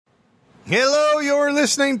Hello, you're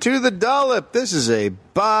listening to The Dollop. This is a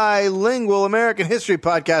bilingual American history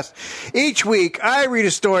podcast. Each week, I read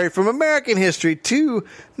a story from American history to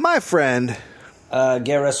my friend...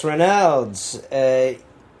 Gareth Reynolds.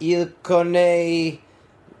 Il connaît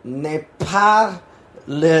pas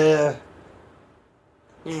le...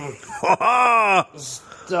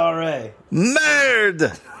 story.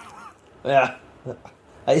 Merde! Yeah.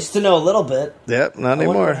 I used to know a little bit. Yep, not I wonder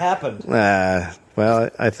anymore. what happened. Well,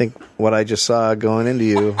 I think what I just saw going into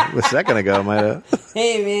you a second ago might have...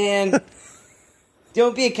 Hey, man.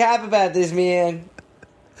 Don't be a cop about this, man.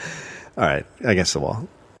 All right, against the wall.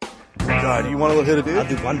 God, you want to hit a dude? I'll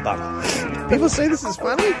do one buckle. People say this is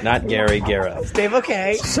funny. Not Gary Gareth. Dave,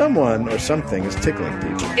 okay. Someone or something is tickling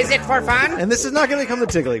people. Is it for fun? And this is not going to become the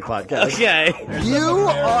tickling podcast. Okay. You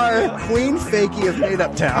are Queen Fakey of Made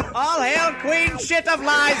Up Town. All hail Queen Shit of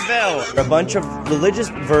Liesville. A bunch of religious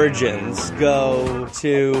virgins go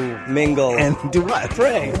to mingle And do what?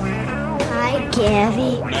 pray. Hi,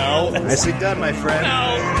 Gary. No. Nicely done, my friend.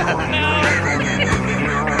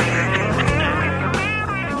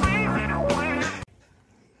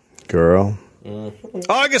 Girl.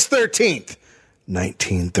 August 13th,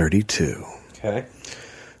 1932. Okay.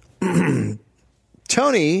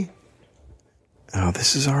 Tony. Oh,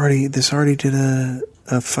 this already did a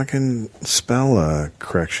fucking spell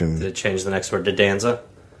correction. Did it change the next word to Danza?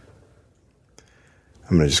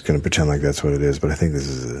 I'm just going to pretend like that's what it is, but I think this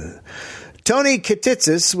is Tony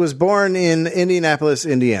Kititsis was born in Indianapolis,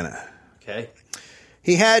 Indiana. Okay.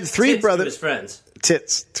 He had three brothers. His friends.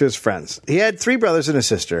 Tits to his friends. He had three brothers and a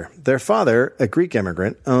sister. Their father, a Greek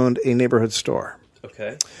immigrant, owned a neighborhood store.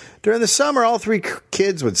 Okay. During the summer, all three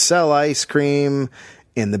kids would sell ice cream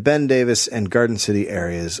in the Ben Davis and Garden City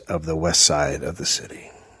areas of the west side of the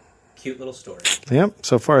city. Cute little story. Yep,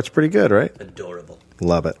 so far it's pretty good, right? Adorable.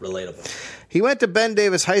 Love it. Relatable. He went to Ben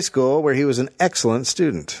Davis High School, where he was an excellent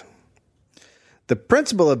student. The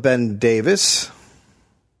principal of Ben Davis...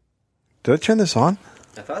 Did I turn this on?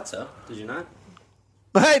 I thought so. Did you not?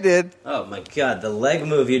 I did. Oh, my God. The leg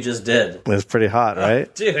move you just did. It was pretty hot,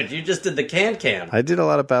 right? Dude, you just did the can-can. I did a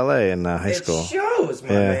lot of ballet in high school. It shows, my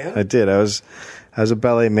Yeah, man. I did. I was a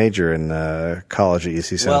ballet major in college at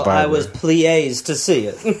UC Santa Barbara. I was pleased to see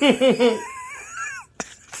it.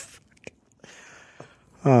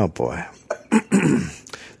 Oh, boy.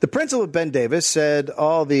 The principal of Ben Davis said it's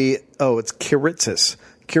Kititsis.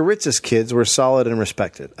 Kititsis kids were solid and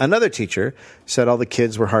respected. Another teacher said all the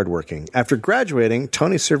kids were hardworking. After graduating,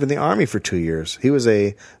 Tony served in the Army for 2 years. He was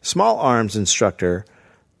a small arms instructor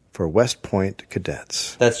for West Point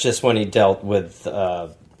cadets. That's just when he dealt with,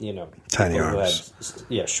 Tiny people arms.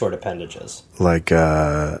 who had, short appendages. Like,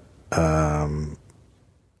 oh, man,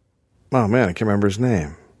 I can't remember his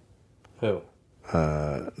name. Who?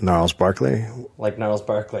 Gnarls Barkley? Like Gnarls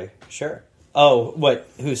Barkley. Sure. Oh, what?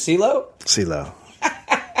 Who, CeeLo? CeeLo.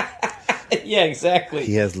 Yeah, exactly.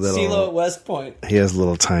 He has little... CeeLo at West Point. He has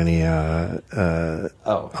little tiny arms.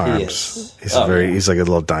 He is. He's he's like a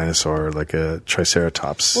little dinosaur, like a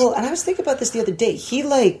triceratops. Well, and I was thinking about this the other day.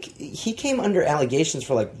 He came under allegations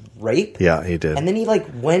for rape. Yeah, he did. And then he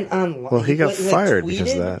went on. Well, he got fired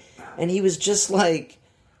because of that. And he was just like,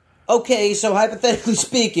 okay, so hypothetically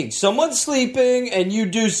speaking, someone's sleeping and you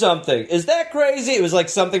do something. Is that crazy? It was like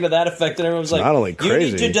something to that effect, and everyone was like, not only crazy,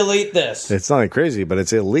 you need to delete this. It's not only crazy, but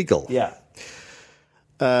it's illegal. Yeah.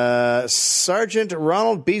 Sergeant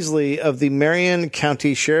Ronald Beasley of the Marion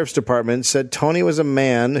County Sheriff's Department said Tony was a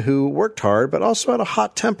man who worked hard, but also had a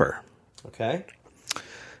hot temper. Okay.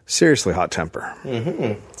 Seriously hot temper.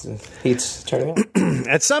 Mm-hmm. Heat's turning on.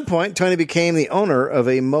 At some point, Tony became the owner of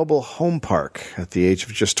a mobile home park at the age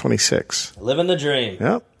of just 26. Living the dream.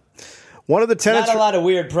 Yep. One of the tenants... Not a lot of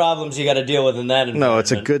weird problems you got to deal with in that environment. No,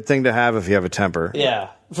 it's a good thing to have if you have a temper.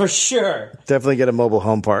 Yeah, for sure. Definitely get a mobile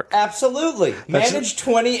home park. Absolutely. Manage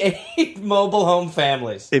 28 mobile home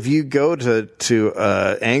families. If you go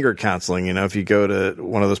to anger counseling, if you go to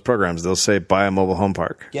one of those programs, they'll say buy a mobile home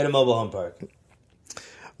park. Get a mobile home park.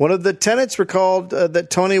 One of the tenants recalled that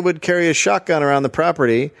Tony would carry a shotgun around the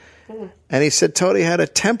property, and he said Tony had a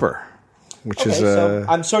temper, which is so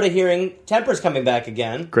I'm sort of hearing temper's coming back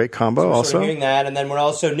again. Great combo. So we're also sort of hearing that, and then we're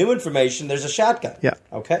also new information. There's a shotgun. Yeah.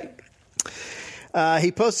 Okay.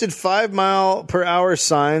 He posted 5-mile-per-hour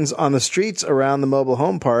signs on the streets around the mobile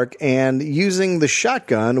home park, and using the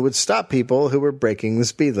shotgun would stop people who were breaking the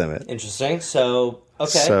speed limit. Interesting. So okay.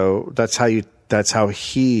 So that's how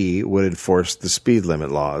he would enforce the speed limit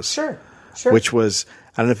laws. Sure. Which was,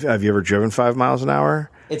 I don't know if have you ever driven 5 miles an hour?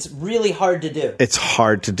 It's really hard to do. It's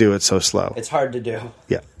hard to do it so slow. It's hard to do.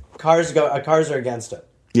 Yeah. Cars are against it.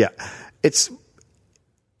 Yeah. It's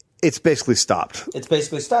It's basically stopped. It's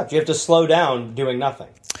basically stopped. You have to slow down doing nothing.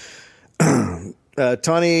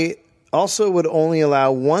 Tony also would only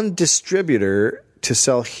allow one distributor to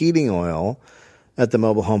sell heating oil at the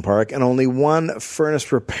mobile home park and only one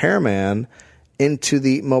furnace repairman into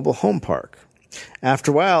the mobile home park.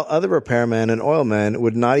 After a while, other repairmen and oilmen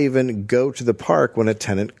would not even go to the park when a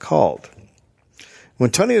tenant called.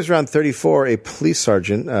 When Tony was around 34, a police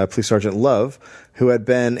sergeant Love, who had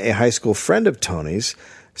been a high school friend of Tony's,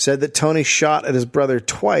 said that Tony shot at his brother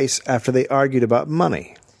twice after they argued about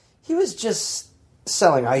money. He was just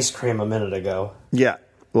selling ice cream a minute ago. Yeah.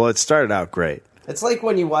 Well, it started out great. It's like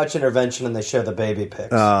when you watch Intervention and they show the baby pics.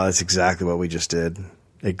 Oh, that's exactly what we just did.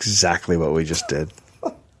 Exactly what we just did.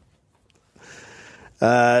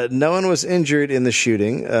 No one was injured in the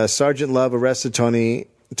shooting. Sergeant Love arrested Tony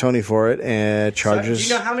for it and charges.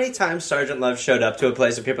 Do you know how many times Sergeant Love showed up to a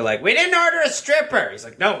place and people are like, "We didn't order a stripper." He's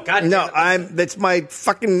like, "No, God, no, that's my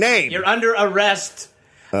fucking name. You're under arrest."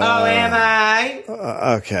 Oh, am I?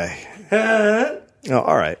 Okay. Oh,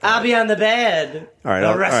 all right. I'll be on the bed. All right.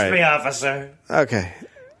 Arrest me, officer. Okay.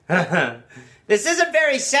 This isn't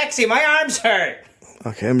very sexy. My arms hurt.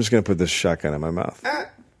 Okay, I'm just going to put this shotgun in my mouth.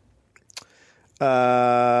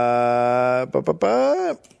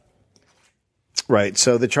 Right,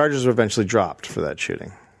 so the charges were eventually dropped for that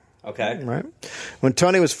shooting. Okay. Right. When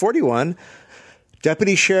Tony was 41,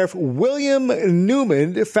 Deputy Sheriff William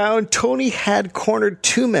Newman found Tony had cornered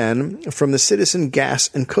two men from the Citizen Gas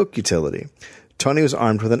and Coke utility. Tony was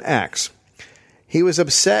armed with an axe. He was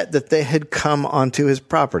upset that they had come onto his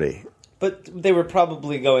property. But they were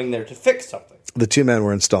probably going there to fix something. The two men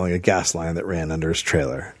were installing a gas line that ran under his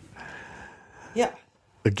trailer. Yeah.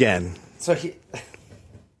 Again, So he...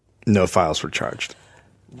 no files were charged.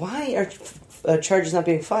 Why are charges not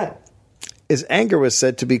being filed? His anger was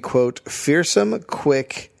said to be, quote, fearsome,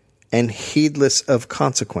 quick, and heedless of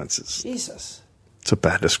consequences. Jesus. It's a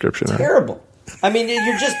bad description, right? Terrible. I mean,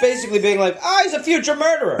 you're just basically being like, he's a future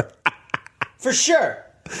murderer. For sure.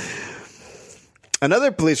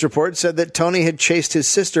 Another police report said that Tony had chased his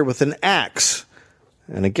sister with an axe.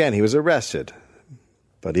 And again, he was arrested.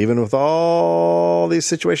 But even with all these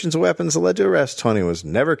situations of weapons that led to arrest, Tony was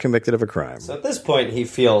never convicted of a crime. So at this point, he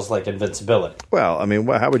feels like invincibility. Well, I mean,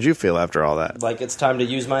 how would you feel after all that? Like it's time to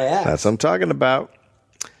use my axe. That's what I'm talking about.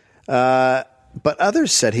 But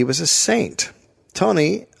others said he was a saint.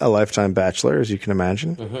 Tony, a lifetime bachelor, as you can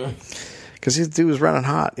imagine. Because he was running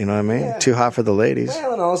hot, you know what I mean? Yeah. Too hot for the ladies.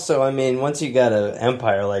 Well, and also, I mean, once you got an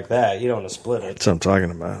empire like that, you don't want to split it. That's what I'm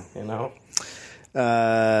talking about. You know?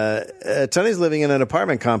 Tony's living in an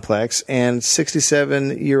apartment complex, and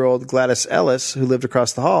 67-year-old Gladys Ellis, who lived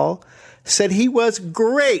across the hall, said he was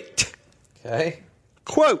great. Okay.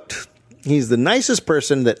 Quote, he's the nicest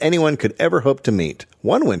person that anyone could ever hope to meet.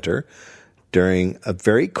 One winter, during a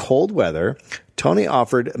very cold weather, Tony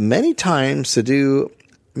offered many times to do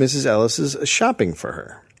Mrs. Ellis's shopping for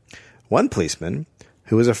her. One policeman,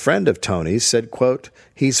 who was a friend of Tony's, said, quote,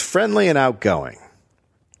 he's friendly and outgoing.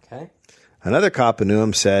 Okay. Another cop who knew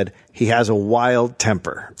him said he has a wild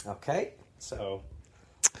temper. Okay. So.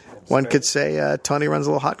 One could say Tony runs a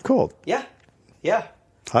little hot and cold. Yeah. Yeah.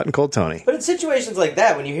 Hot and cold Tony. But in situations like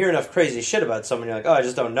that, when you hear enough crazy shit about someone, you're like, I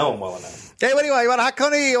just don't know him well enough. Hey, what do you want? You want a hot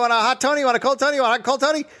Tony? You want a hot Tony? You want a cold Tony? You want a hot and cold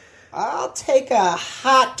Tony? I'll take a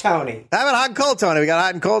hot Tony. How about hot and cold Tony? We got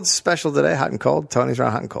hot and cold special today. Hot and cold. Tony's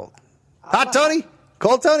around hot and cold. Hot Tony?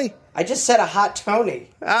 Cold Tony? I just said a hot Tony.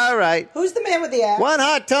 All right. Who's the man with the axe? One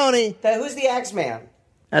hot Tony. Who's the axe man?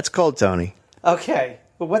 That's cold Tony. Okay.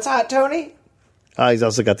 But what's hot Tony? Oh, he's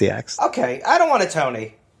also got the axe. Okay. I don't want a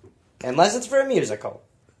Tony. Unless it's for a musical.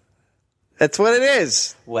 That's what it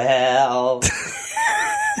is. Well.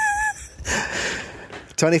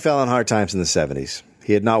 Tony fell on hard times in the 70s.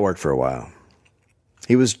 He had not worked for a while.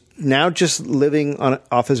 He was now just living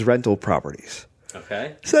off his rental properties.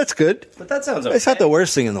 Okay. So that's good. But that sounds okay. It's not the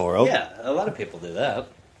worst thing in the world. Yeah, a lot of people do that.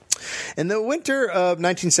 In the winter of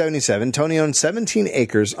 1977, Tony owned 17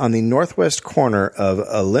 acres on the northwest corner of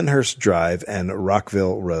Lyndhurst Drive and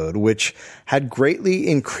Rockville Road, which had greatly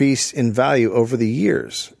increased in value over the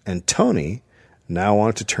years. And Tony now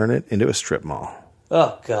wanted to turn it into a strip mall.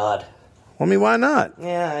 Oh, God. Well, I mean, why not?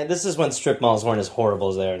 Yeah, this is when strip malls weren't as horrible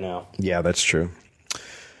as they are now. Yeah, that's true.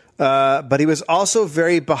 But he was also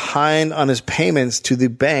very behind on his payments to the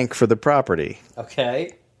bank for the property.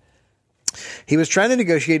 Okay. He was trying to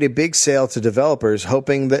negotiate a big sale to developers,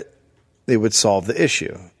 hoping that it would solve the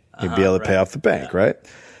issue. He'd be able to pay off the bank, right?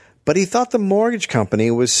 But he thought the mortgage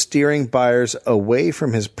company was steering buyers away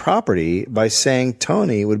from his property by saying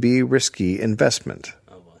Tony would be a risky investment.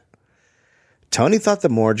 Oh, boy. Tony thought the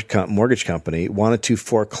mortgage company wanted to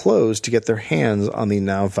foreclose to get their hands on the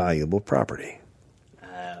now valuable property.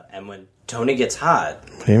 And when Tony gets hot,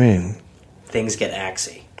 What do you mean? things get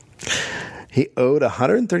axy. He owed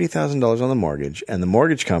 $130,000 on the mortgage, and the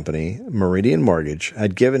mortgage company, Meridian Mortgage,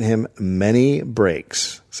 had given him many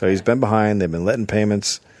breaks. So he's been behind. They've been letting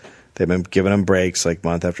payments. They've been giving him breaks like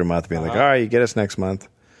month after month, being like, all right, you get us next month.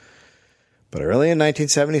 But early in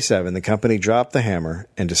 1977, the company dropped the hammer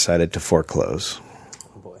and decided to foreclose.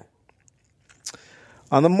 Oh, boy.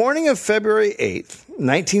 On the morning of February 8th,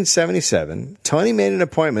 1977, Tony made an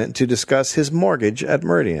appointment to discuss his mortgage at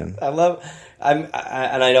Meridian. And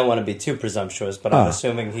I don't want to be too presumptuous, but I'm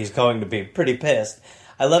assuming he's going to be pretty pissed.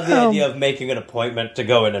 I love the idea of making an appointment to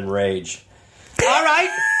go in and rage. All right,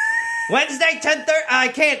 Wednesday, 10:30. I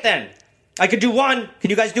can't then. I could do 1. Can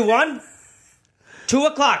you guys do 1? 2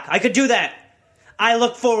 o'clock. I could do that. I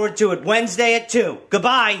look forward to it. Wednesday at 2.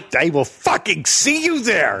 Goodbye. I will fucking see you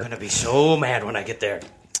there. I'm gonna be so mad when I get there.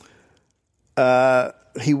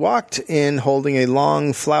 He walked in holding a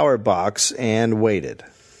long flower box and waited.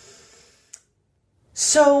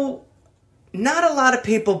 So, not a lot of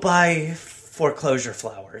people buy foreclosure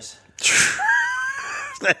flowers.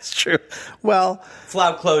 That's true. Well,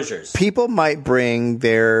 Flower closures. people might bring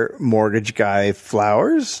their mortgage guy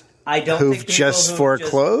flowers I don't who've think people just who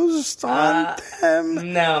foreclosed on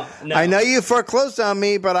them. No. I know you foreclosed on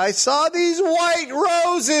me, but I saw these white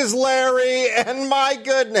roses, Larry, and my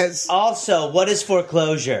goodness. Also, what is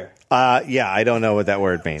foreclosure? Yeah, I don't know what that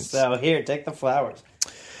word means. So here, take the flowers.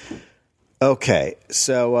 Okay,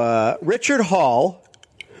 so Richard Hall,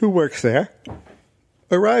 who works there,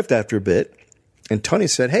 arrived after a bit, and Tony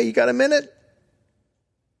said, hey, you got a minute?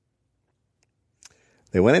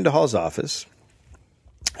 They went into Hall's office,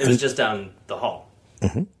 It was just down the hall.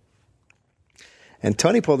 and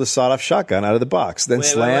Tony pulled a sawed-off shotgun out of the box, then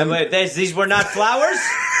slammed... Wait. These were not flowers?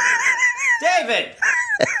 David!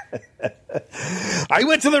 I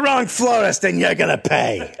went to the wrong florist, and you're going to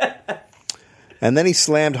pay. And then he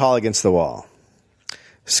slammed Hall against the wall.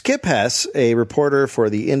 Skip Hess, a reporter for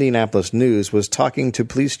the Indianapolis News, was talking to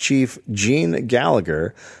Police Chief Gene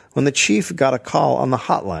Gallagher when the chief got a call on the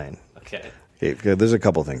hotline. Okay. There's a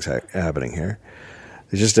couple things happening here.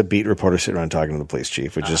 There's just a beat reporter sitting around talking to the police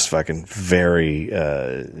chief, which is fucking very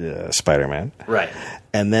Spider-Man. Right.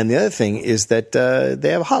 And then the other thing is that they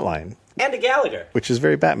have a hotline, And a Gallagher. which is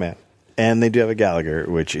very Batman. And they do have a Gallagher,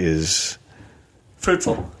 which is...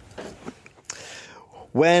 Fruitful.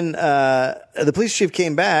 When the police chief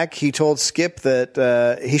came back, he told Skip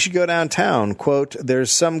that he should go downtown. Quote,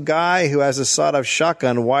 there's some guy who has a sawed-off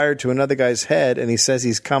shotgun wired to another guy's head, and he says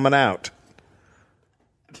he's coming out.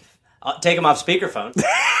 I'll take him off speakerphone.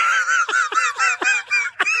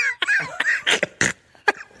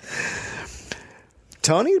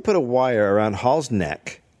 Tony had put a wire around Hall's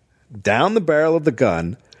neck, down the barrel of the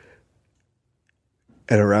gun,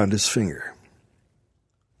 and around his finger.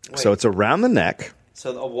 So it's around the neck,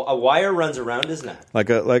 So a wire runs around his neck. like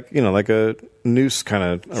a noose kind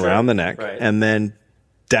of around the neck, right. and then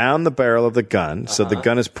down the barrel of the gun. So the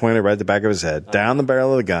gun is pointed right at the back of his head, down the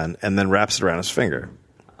barrel of the gun, and then wraps it around his finger.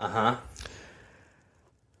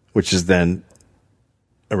 Which is then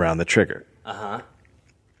around the trigger.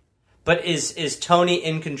 But is Tony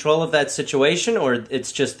in control of that situation, or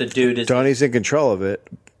it's just the dude is... Tony's in control of it,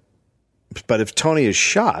 but if Tony is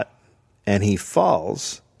shot and he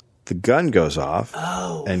falls, the gun goes off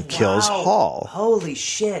and kills Hall. Holy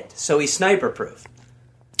shit. So he's sniper-proof.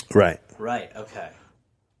 Right. Right, okay.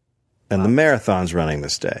 And the marathon's running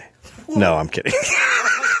this day. No, I'm kidding.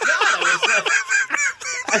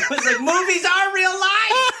 I was like, movies are real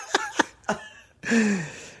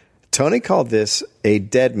life! Tony called this a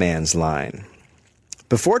dead man's line.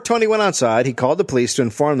 Before Tony went outside, he called the police to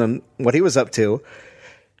inform them what he was up to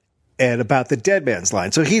and about the dead man's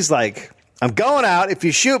line. So he's like, I'm going out. If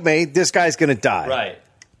you shoot me, this guy's going to die. Right.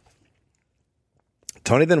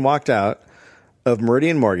 Tony then walked out of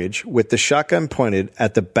Meridian Mortgage with the shotgun pointed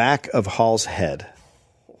at the back of Hall's head.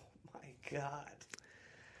 God.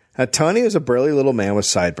 Now, Tony was a burly little man with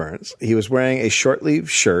sideburns. He was wearing a short-sleeved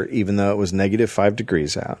shirt, even though it was -5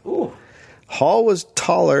 degrees out. Ooh. Hall was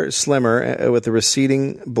taller, slimmer, with a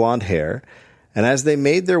receding blonde hair. And as they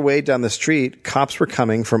made their way down the street, cops were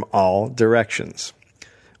coming from all directions.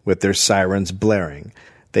 With their sirens blaring,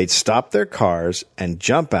 they'd stop their cars and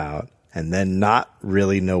jump out and then not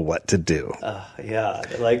really know what to do. Yeah.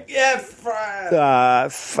 They're like, yeah,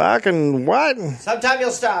 Fucking what? sometime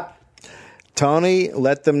you'll stop. Tony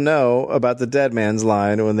let them know about the dead man's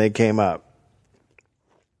line when they came up.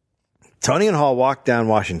 Tony and Hall walked down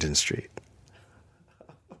Washington Street.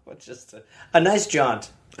 Just a nice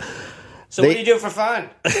jaunt. So what do you do for fun?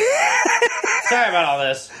 Sorry about all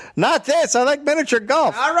this. Not this. I like miniature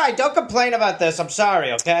golf. All right, don't complain about this. I'm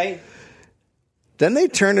sorry, okay? Then they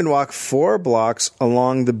turned and walked 4 blocks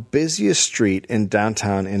along the busiest street in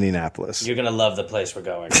downtown Indianapolis. You're going to love the place we're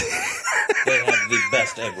going. They have the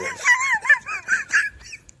best egg rolls.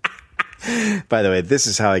 By the way, this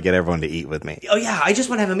is how I get everyone to eat with me. Oh, yeah, I just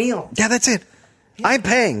want to have a meal. Yeah, that's it. I'm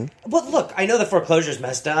paying. Well, look, I know the foreclosure's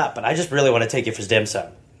messed up, but I just really want to take you for dim sum.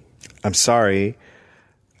 I'm sorry.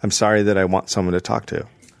 I'm sorry that I want someone to talk to.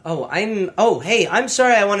 Hey, I'm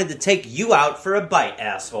sorry I wanted to take you out for a bite,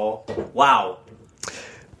 asshole. Wow.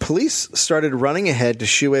 Police started running ahead to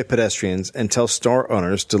shoo away pedestrians and tell store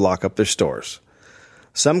owners to lock up their stores.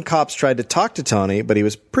 Some cops tried to talk to Tony, but he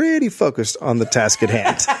was pretty focused on the task at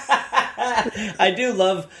hand. I do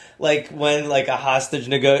love, like, when, like, a hostage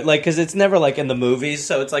because it's never, like, in the movies,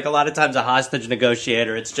 so it's, like, a lot of times a hostage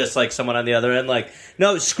negotiator, it's just, like, someone on the other end, like,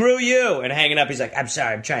 no, screw you, and hanging up, he's like, I'm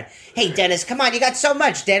sorry, I'm trying. Hey, Dennis, come on, you got so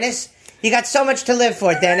much, Dennis. You got so much to live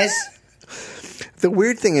for, Dennis. The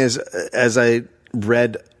weird thing is, as I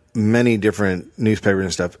read many different newspapers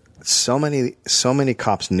and stuff, so many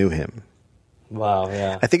cops knew him. Wow,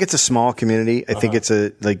 yeah. I think it's a small community. I think it's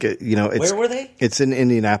it's where were they? It's in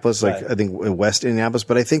Indianapolis, Right. I think West Indianapolis.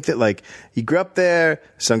 But I think that like you grew up there.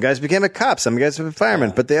 Some guys became a cop. Some guys became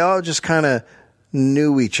firemen. But they all just kind of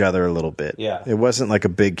knew each other a little bit. Yeah. It wasn't like a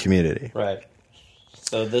big community. Right.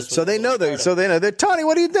 So they know that. So they know that. Tony,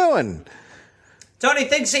 what are you doing? Tony,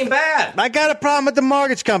 things seem bad. I got a problem with the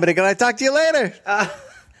mortgage company. Can I talk to you later?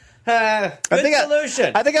 Good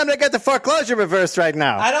solution. I think I'm going to get the foreclosure reversed right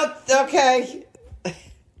now. Okay.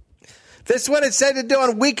 This is what it said to do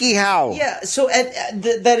on WikiHow. Yeah, so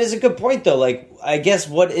that is a good point, though. Like, I guess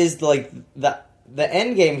what is, like, the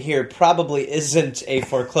end game here probably isn't a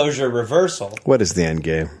foreclosure reversal. What is the end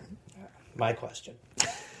game? My question.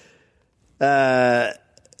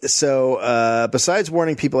 So, besides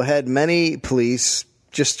warning people ahead, many police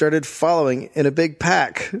just started following in a big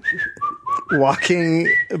pack,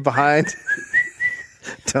 walking behind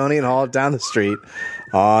Tony and Hall down the street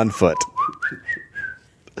on foot.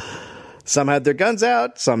 Some had their guns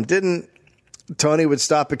out, some didn't. Tony would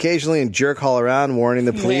stop occasionally and jerk Hall around, warning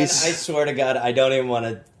the police. Man, I swear to God, I don't even want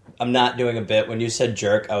to... I'm not doing a bit. When you said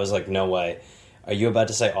jerk, I was like, no way. Are you about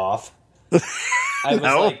to say off?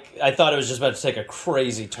 I thought it was just about to take a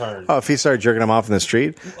crazy turn. Oh, if he started jerking him off in the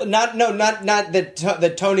street? Not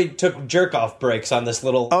that Tony took jerk off breaks on this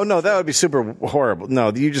little... Oh, no, that would be super horrible.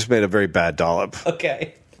 No, you just made a very bad dollop.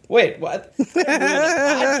 Okay. Wait, what?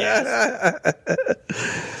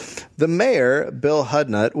 The mayor, Bill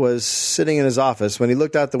Hudnut, was sitting in his office when he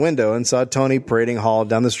looked out the window and saw Tony parading Hall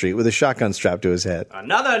down the street with a shotgun strapped to his head.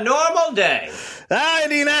 Another normal day. Ah,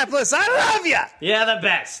 Indianapolis, I love you! Yeah, the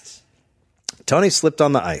best. Tony slipped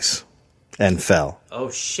on the ice and fell. Oh,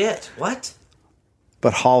 shit. What?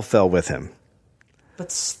 But Hall fell with him.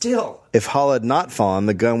 But still. If Hall had not fallen,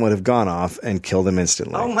 the gun would have gone off and killed him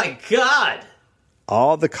instantly. Oh, my God.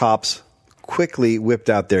 All the cops quickly whipped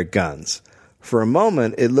out their guns. For a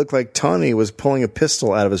moment, it looked like Tony was pulling a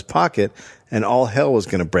pistol out of his pocket and all hell was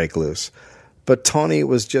going to break loose. But Tony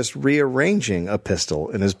was just rearranging a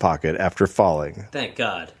pistol in his pocket after falling. Thank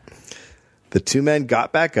God. The two men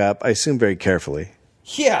got back up, I assume very carefully.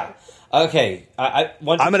 Yeah. Okay. I'm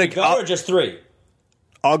going to go or just 3?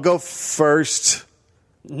 I'll go first.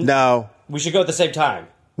 No. We should go at the same time.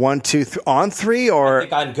 1, 2, 3. On 3 or... I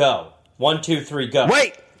think on go. 1, 2, 3, go.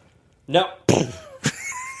 Wait! No.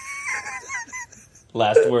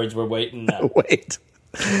 Last words, we're waiting now. Wait.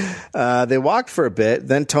 They walked for a bit.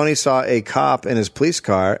 Then Tony saw a cop in his police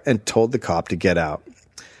car and told the cop to get out.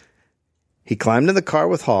 He climbed in the car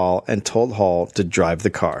with Hall and told Hall to drive the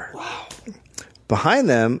car. Wow. Behind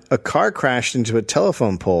them, a car crashed into a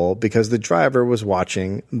telephone pole because the driver was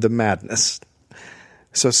watching the madness.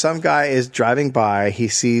 So some guy is driving by. He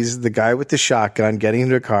sees the guy with the shotgun getting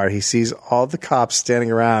into a car. He sees all the cops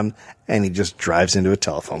standing around, and he just drives into a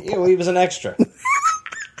telephone pole. Yeah, well, he was an extra.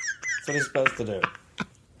 That's what he's supposed to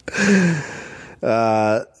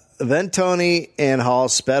do. Then Tony and Hall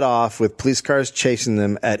sped off with police cars chasing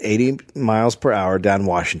them at 80 miles per hour down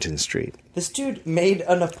Washington Street. This dude made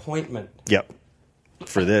an appointment. Yep.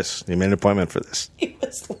 For this. He made an appointment for this. He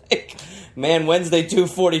was like, man, Wednesday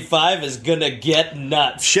 2:45 is going to get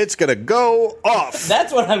nuts. Shit's going to go off.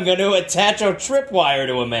 That's what I'm going to attach a tripwire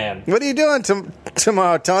to a man. What are you doing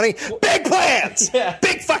tomorrow, Tony? Big plans! Yeah.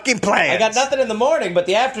 Big fucking plans! I got nothing in the morning, but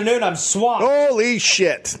the afternoon I'm swamped. Holy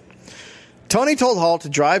shit. Tony told Hall to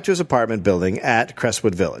drive to his apartment building at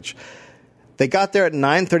Crestwood Village. They got there at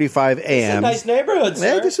 9:35 a.m. It's a nice neighborhood,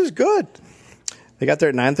 sir. Yeah, this is good. They got there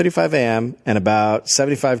at 9:35 a.m., and about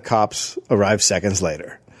 75 cops arrived seconds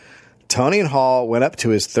later. Tony and Hall went up to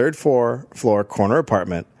his third-floor corner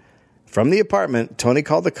apartment. From the apartment, Tony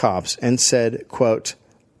called the cops and said, quote,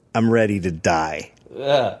 "I'm ready to die."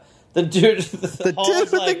 The dude, The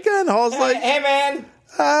dude with the gun. Hall's like, hey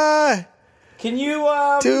man, can you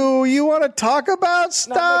do you want to talk about not make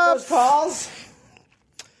stuff? those calls?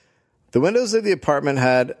 The windows of the apartment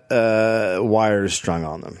had wires strung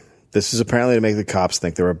on them. This is apparently to make the cops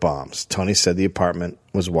think there were bombs. Tony said the apartment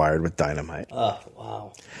was wired with dynamite. Oh,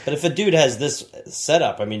 wow. But if a dude has this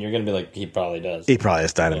setup, I mean, you're going to be like, he probably does. He probably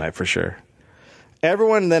has dynamite for sure.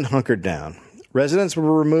 Everyone then hunkered down. Residents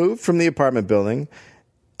were removed from the apartment building.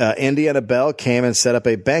 Indiana Bell came and set up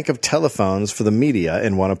a bank of telephones for the media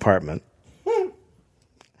in one apartment.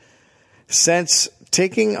 Since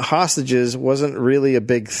taking hostages wasn't really a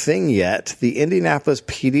big thing yet, the Indianapolis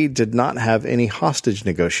PD did not have any hostage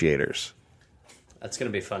negotiators. That's going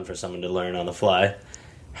to be fun for someone to learn on the fly.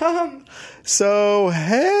 So,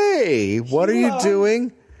 hey, what are you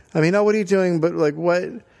doing? I mean, not what are you doing, but like what?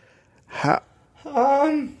 How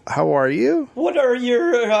are you? What are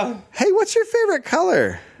your, Hey, what's your favorite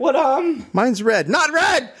color? what, Mine's red. Not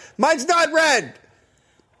red! Mine's not red!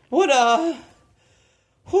 what,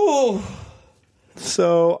 who,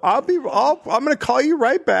 So, I'm going to call you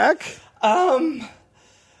right back.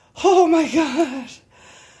 oh my God.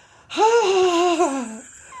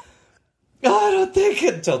 I don't think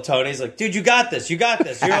until Tony's like, dude, you got this. You're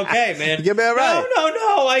okay, man. Give me a right.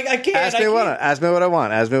 No, I can't. Ask me what I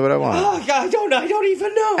want. Oh, God, I don't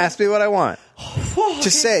even know. Ask me what I want. Oh, okay.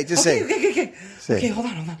 Just say. Okay. Say. Okay, hold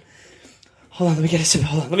on. Let me get a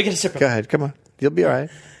sip. Go ahead. Come on. You'll be all right.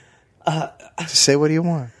 Just say what do you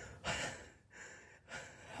want.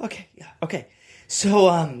 Okay, yeah, okay.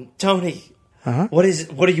 So, Tony, what do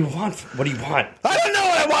you want? What do you want? I don't know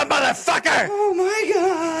what I want, motherfucker! Oh my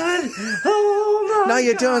God! No,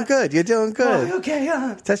 you're doing good. Oh, okay,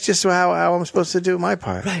 That's just how I'm supposed to do my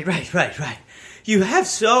part. right. You have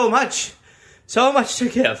so much to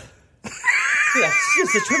give. Yes,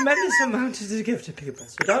 just a tremendous amount to give to people.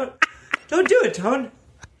 So don't do it, Tone.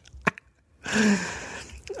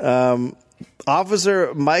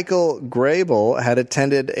 Officer Michael Grable had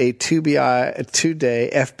attended a two-day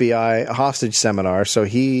FBI hostage seminar, so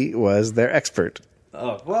he was their expert.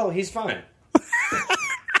 Oh, well, he's fine.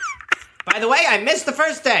 By the way, I missed the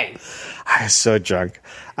first day. I was so drunk.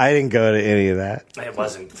 I didn't go to any of that. It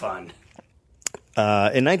wasn't fun.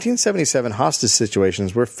 In 1977, hostage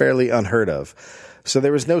situations were fairly unheard of, so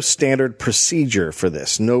there was no standard procedure for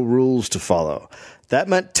this, no rules to follow. That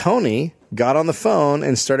meant Tony got on the phone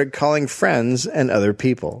and started calling friends and other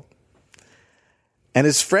people. And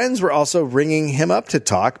his friends were also ringing him up to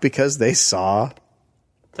talk because they saw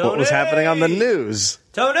what was happening on the news.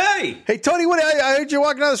 Tony! Hey, Tony, I heard you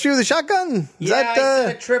walking down the street with a shotgun. I set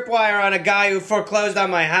a tripwire on a guy who foreclosed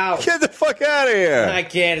on my house. Get the fuck out of here. I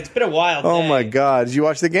can't. It's been a wild day. Oh, my God. Did you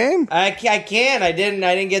watch the game? I can't. I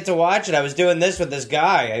didn't get to watch it. I was doing this with this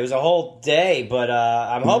guy. It was a whole day, but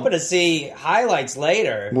I'm hoping to see highlights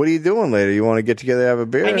later. What are you doing later? You want to get together and have a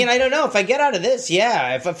beer? I mean, I don't know. If I get out of this,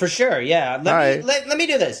 yeah, for sure, yeah. Let me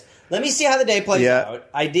do this. Let me see how the day plays out.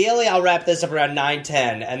 Ideally, I'll wrap this up around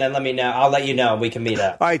 9:10, and then let me know. I'll let you know, and we can meet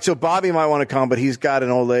up. All right, so Bobby might want to come, but he's got an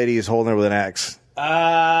old lady he's holding her with an axe.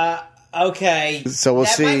 Okay. So we'll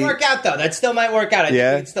see. That might work out, though. That still might work out. I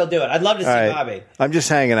think we can still do it. I'd love to see Bobby. I'm just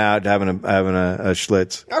hanging out, having a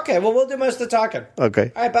schlitz. Okay, well, we'll do most of the talking.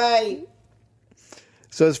 Okay. All right, bye.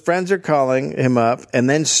 So his friends are calling him up, and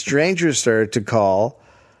then strangers started to call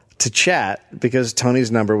to chat because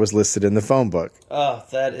Tony's number was listed in the phone book. Oh,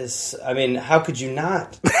 that is... I mean, how could you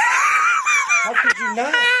not? How could you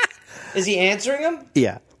not? Is he answering him?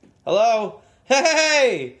 Yeah. Hello?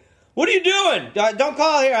 Hey! What are you doing? Don't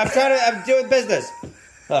call here. I'm doing business.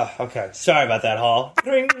 Oh, okay. Sorry about that, Hall.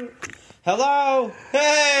 Hello?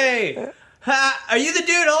 Hey! Are you the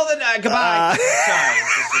dude holding... goodbye. Sorry.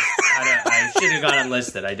 I should have gone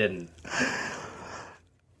unlisted. I didn't.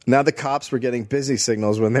 Now the cops were getting busy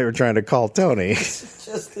signals when they were trying to call Tony. It's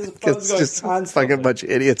just fucking bunch of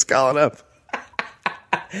idiots calling up.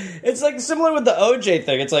 It's like similar with the OJ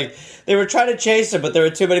thing. It's like they were trying to chase him, but there were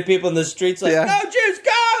too many people in the streets like, go, Juice,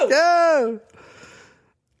 go! Go!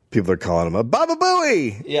 People are calling him up. Baba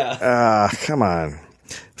Booey! Yeah. Come on.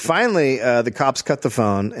 Finally, the cops cut the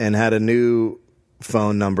phone and had a new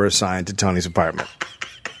phone number assigned to Tony's apartment.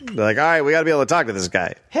 They're like, all right, we got to be able to talk to this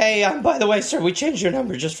guy. Hey, by the way, sir, we changed your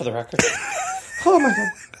number just for the record. Oh, my God.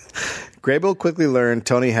 Grable quickly learned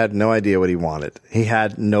Tony had no idea what he wanted. He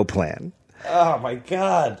had no plan. Oh, my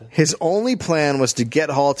God. His only plan was to get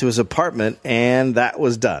Hall to his apartment, and that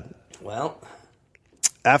was done. Well,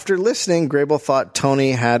 After listening, Grable thought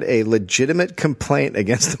Tony had a legitimate complaint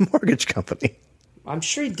against the mortgage company. I'm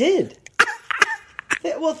sure he did.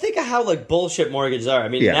 Well, think of how bullshit mortgages are. I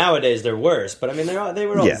mean, Yeah. nowadays they're worse, but I mean they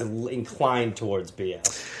were always Yeah. inclined towards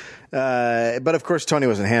BS. But of course, Tony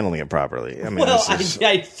wasn't handling it properly. I mean, Well, this is,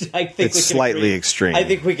 I think we can slightly agree. extreme. I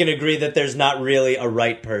think we can agree that there's not really a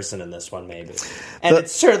right person in this one, maybe, and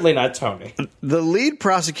it's certainly not Tony. the lead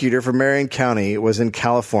prosecutor for Marion County was in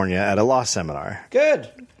California at a law seminar. Good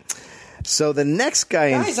So the next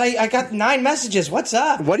guy, guys, I got 9 messages. What's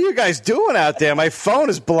up? what are you guys doing out there? My phone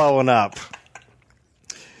is blowing up.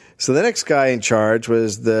 So the next guy in charge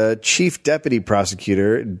was the chief deputy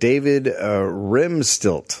prosecutor, David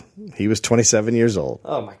Rimstilt. He was 27 years old.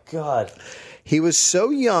 Oh my god! He was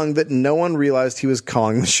so young that no one realized he was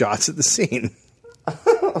calling the shots at the scene.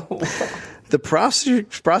 The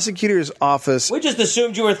prosecutor's office... We just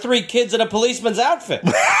assumed you were 3 kids in a policeman's outfit.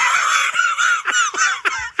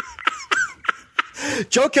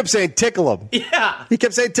 Joe kept saying, tickle him. Yeah. He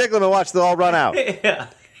kept saying, tickle him and watch them all run out. Yeah.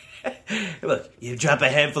 Look, you drop a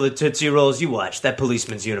handful of Tootsie Rolls, you watch. That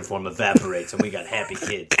policeman's uniform evaporates, and we got happy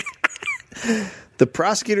kids. The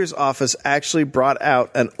prosecutor's office actually brought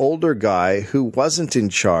out an older guy who wasn't in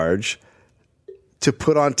charge to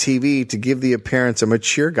put on TV to give the appearance a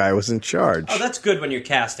mature guy was in charge. Oh, that's good when you're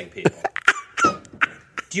casting people.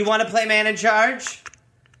 Do you want to play man in charge?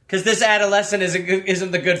 Because this adolescent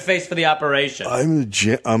isn't the good face for the operation. I'm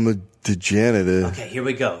the janitor. Okay, here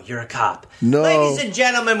we go. You're a cop. No. Ladies and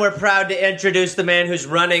gentlemen, we're proud to introduce the man who's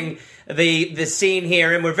running the scene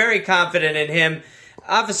here, and we're very confident in him.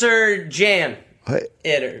 Officer Jan.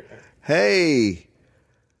 Hey.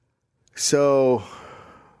 So...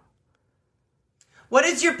 What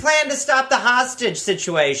is your plan to stop the hostage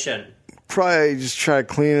situation? Probably just try to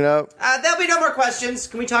clean it up. There'll be no more questions.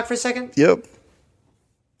 Can we talk for a second? Yep.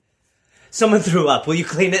 Someone threw up. Will you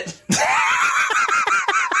clean it?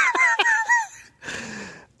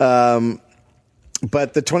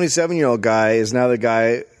 But the 27-year-old guy is now the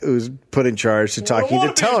guy who's put in charge to talking to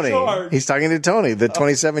wanna be in Tony. charge. He's talking to Tony. The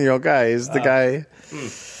 27-year-old guy is the guy.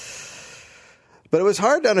 But it was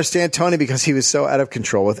hard to understand Tony because he was so out of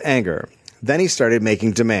control with anger. Then he started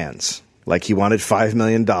making demands, like he wanted $5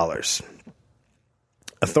 million.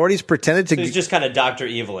 Authorities pretended to... So he's just kind of Dr.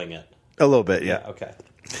 Eviling it. A little bit, yeah. Okay.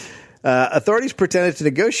 Authorities pretended to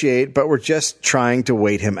negotiate, but were just trying to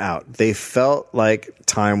wait him out. They felt like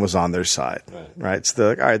time was on their side, right? So they're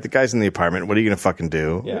like, all right, the guy's in the apartment. What are you going to fucking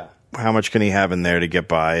do? Yeah. How much can he have in there to get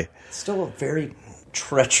by? Still a very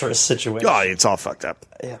treacherous situation. Oh, it's all fucked up.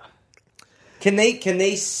 Yeah. Can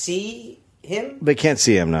they see him? They can't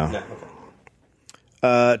see him now. No.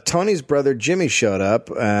 Okay. Tony's brother Jimmy showed up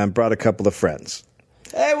and brought a couple of friends.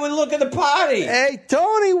 Hey, we look at the party. Hey,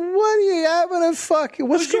 Tony, what are you having a fucking...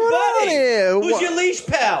 What's Who's your going on buddy? here? Who's your leash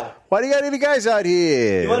pal? Why do you got any guys out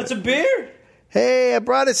here? You wanted some beer? Hey, I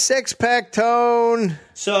brought a six-pack, Tone.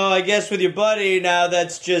 So I guess with your buddy, now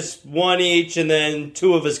that's just 1 each, and then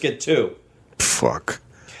 2 of us get 2. Fuck.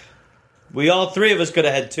 We all 3 of us could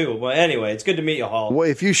have had 2. Well, anyway, it's good to meet you, Hall. Well,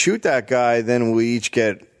 if you shoot that guy, then we each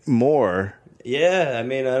get more. Yeah, I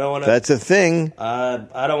mean, I don't want to... That's a thing. I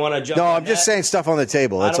don't want to jump No, on I'm just that. saying stuff on the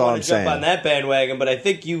table. That's all I'm I don't want to jump saying. on that bandwagon, but I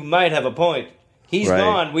think you might have a point. He's Right.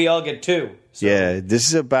 gone, we all get 2. So Yeah, this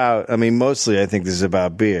is about... I mean, mostly I think this is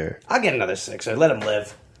about beer. I'll get another 6er. Let him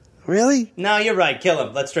live. Really? No, you're right. Kill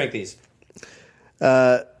him. Let's drink these.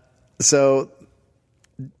 So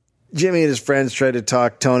Jimmy and his friends tried to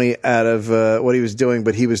talk Tony out of what he was doing,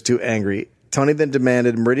 but he was too angry. Tony then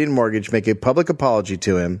demanded Meridian Mortgage make a public apology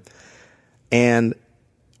to him and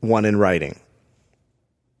one in writing.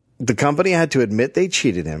 The company had to admit they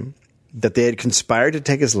cheated him, that they had conspired to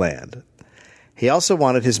take his land. He also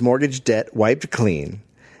wanted his mortgage debt wiped clean,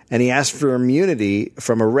 and he asked for immunity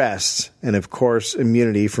from arrest and, of course,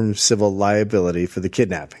 immunity from civil liability for the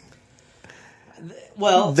kidnapping.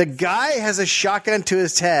 Well, The guy has a shotgun to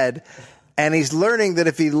his head, and he's learning that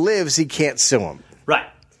if he lives, he can't sue him. right.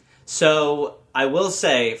 So I will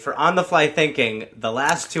say, for on-the-fly thinking, the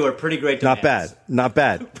last 2 are pretty great demands. Not bad. Not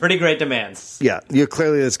bad. Pretty great demands. Yeah, you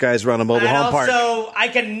clearly this guy's running a mobile And home park. also, I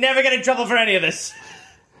can never get in trouble for any of this.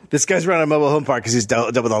 This guy's running a mobile home park because he's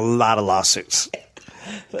dealt with a lot of lawsuits.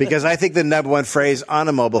 Because I think the number one phrase on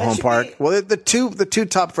a mobile home should park, be- well, the two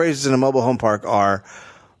top phrases in a mobile home park are,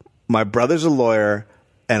 "My brother's a lawyer,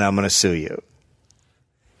 and I'm going to sue you."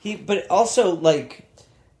 But also, like...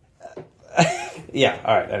 yeah,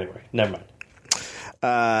 all right, anyway. Never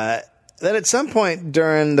mind. Then at some point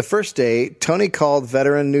during the first day, Tony called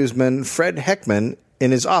veteran newsman Fred Heckman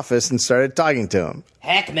in his office and started talking to him.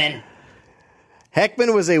 Heckman.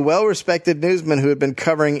 Heckman was a well-respected newsman who had been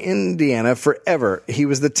covering Indiana forever. He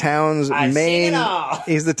was the town's main.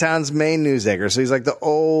 He's the town's main news anchor. So he's like the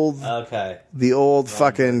old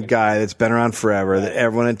fucking guy that's been around forever that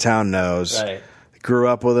everyone in town knows. Right. Grew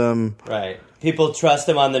up with him. Right. People trust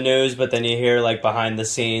him on the news, but then you hear like behind the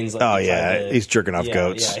scenes. Like, he's jerking off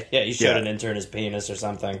goats. Yeah. He showed an intern his penis or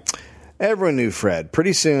something. Everyone knew Fred.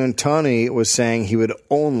 Pretty soon, Tony was saying he would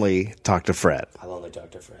only talk to Fred. I'll only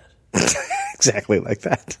talk to Fred. Exactly like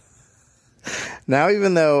that. Now,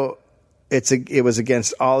 even though it was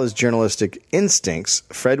against all his journalistic instincts,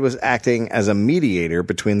 Fred was acting as a mediator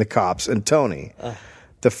between the cops and Tony.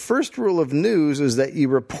 The first rule of news is that you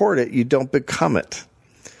report it, you don't become it.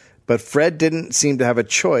 But Fred didn't seem to have a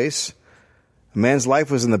choice. A man's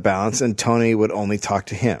life was in the balance, and Tony would only talk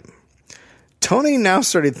to him. Tony now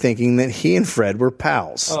started thinking that he and Fred were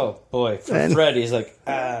pals. Oh, boy. Fred, he's like,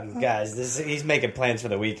 guys, he's making plans for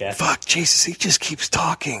the weekend. Fuck, Jesus, he just keeps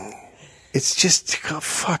talking. It's just,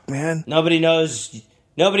 fuck, man. Nobody knows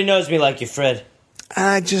me like you, Fred.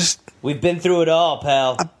 We've been through it all,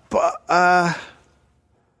 pal.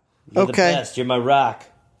 You're the best. You're my rock.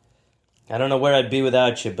 I don't know where I'd be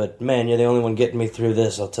without you, but, man, you're the only one getting me through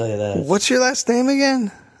this, I'll tell you that. What's your last name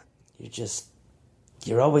again?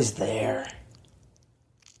 You're always there.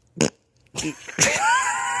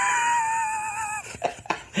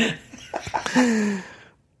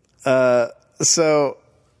 So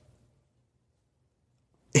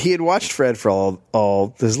he had watched Fred for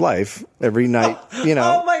all his life, every night,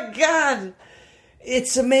 Oh my God.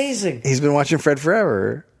 It's amazing. He's been watching Fred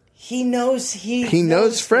forever. He knows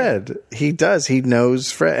Fred. He does. He knows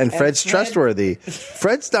Fred. And Fred's trustworthy.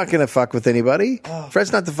 Fred's not going to fuck with anybody.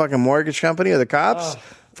 Fred's not the fucking mortgage company or the cops.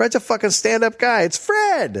 Fred's a fucking stand-up guy. It's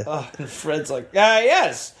Fred. And Fred's like,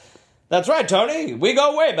 yes. That's right, Tony. We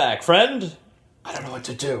go way back, friend. I don't know what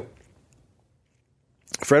to do.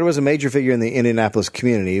 Fred was a major figure in the Indianapolis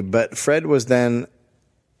community, but Fred was then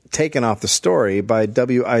taken off the story by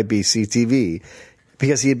WIBC-TV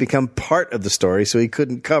because he had become part of the story, so he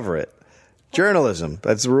couldn't cover it. Journalism.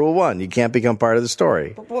 That's rule one. You can't become part of the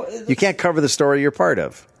story. You can't cover the story you're part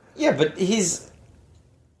of. Yeah, but he's...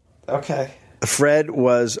 Okay. Fred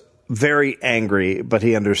was very angry, but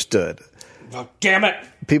he understood. Oh, damn it.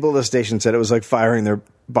 People at the station said it was like firing their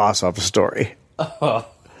boss off a story.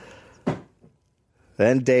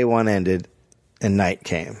 Then day one ended and night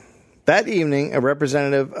came. That evening, a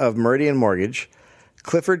representative of Meridian Mortgage,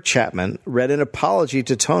 Clifford Chapman, read an apology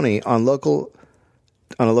to Tony on a local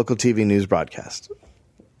TV news broadcast.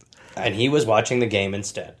 And he was watching the game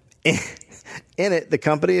instead. In it, the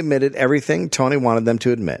company admitted everything Tony wanted them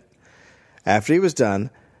to admit. After he was done,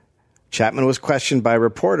 Chapman was questioned by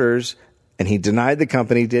reporters, and he denied the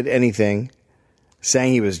company did anything,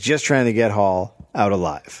 saying he was just trying to get Hall out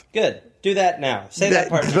alive. Good. Do that now. Say that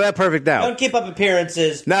part. Do that perfect now. Don't keep up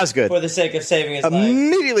appearances. Now's good. For the sake of saving his life.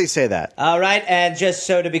 Immediately say that. All right, and just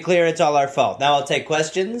so to be clear, it's all our fault. Now I'll take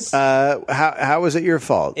questions. How was it your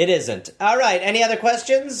fault? It isn't. All right, any other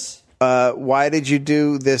questions? Why did you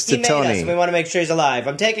do this to Tony? He made us. We want to make sure he's alive.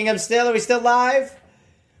 I'm taking him still. Are we still live?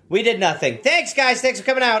 We did nothing. Thanks, guys. Thanks for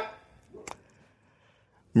coming out.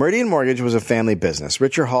 Meridian Mortgage was a family business.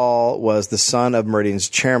 Richard Hall was the son of Meridian's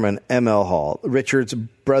chairman, M.L. Hall. Richard's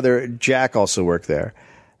brother, Jack, also worked there.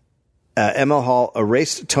 M.L. Hall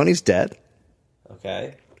erased Tony's debt.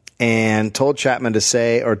 Okay. And told Chapman to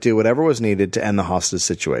say or do whatever was needed to end the hostage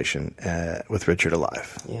situation with Richard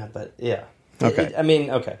alive. Yeah, but, yeah. Okay.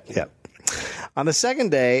 Okay. Yeah. On the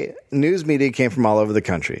second day, news media came from all over the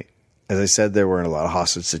country. As I said, there weren't a lot of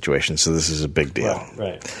hostage situations, so this is a big deal.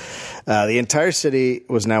 Right. The entire city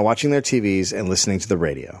was now watching their TVs and listening to the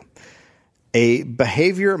radio. A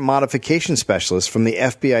behavior modification specialist from the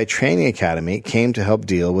FBI Training Academy came to help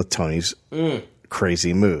deal with Tony's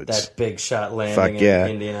crazy moods. That big shot landing in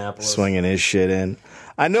Indianapolis. Swinging his shit in.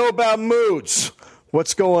 I know about moods.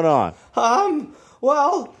 What's going on?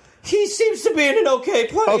 Well, he seems to be in an okay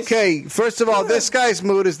place. Okay, first of all, this guy's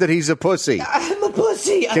mood is that he's a pussy. I'm a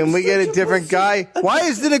pussy. Can we get a different guy? Why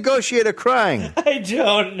is the negotiator crying? I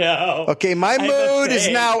don't know. Okay, my mood is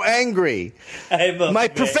now angry. My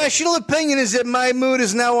professional opinion is that my mood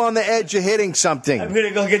is now on the edge of hitting something. I'm going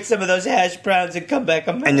to go get some of those hash browns and come back.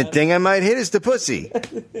 And the thing I might hit is the pussy.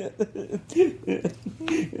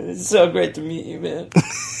 It's so great to meet you, man.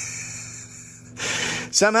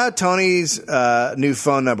 Somehow Tony's new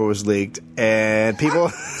phone number was leaked, and people...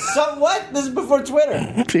 What? This is before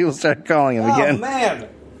Twitter. People started calling him again. Oh, man.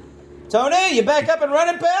 Tony, you back up and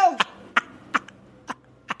running, pal?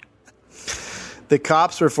 The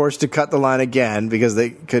cops were forced to cut the line again because they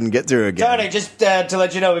couldn't get through again. Tony, just to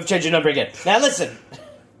let you know, we've changed your number again. Now listen.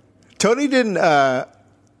 Tony didn't know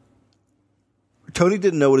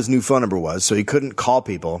what his new phone number was, so he couldn't call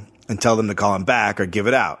people and tell them to call him back or give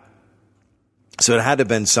it out. So it had to have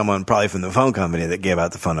been someone probably from the phone company that gave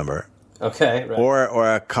out the phone number. Okay, right.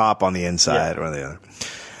 Or a cop on the inside or the other.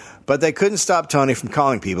 But they couldn't stop Tony from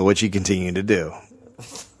calling people, which he continued to do.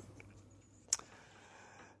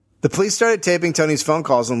 The police started taping Tony's phone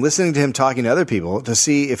calls and listening to him talking to other people to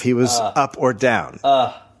see if he was up or down.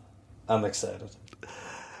 I'm excited.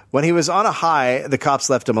 When he was on a high, the cops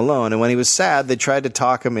left him alone, and when he was sad, they tried to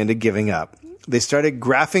talk him into giving up. They started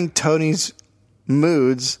graphing Tony's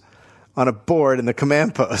moods on a board in the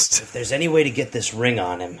command post. If there's any way to get this ring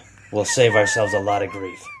on him, we'll save ourselves a lot of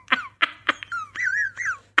grief.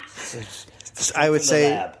 I would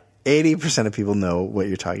say 80% of people know what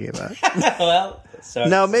you're talking about. Well, sorry.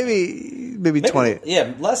 No, maybe 20.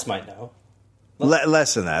 Yeah, Les might know.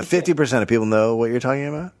 Less than that. 50% of people know what you're talking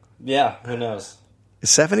about. Yeah, who knows?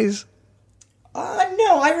 70s?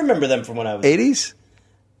 No, I remember them from when I was... 80s?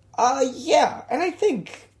 Yeah, and I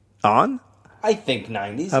think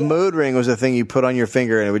 90s. A mood ring was a thing you put on your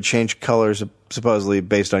finger and it would change colors supposedly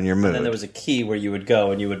based on your mood. And then there was a key where you would go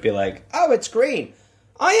and you would be like, oh, it's green.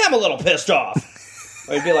 I am a little pissed off.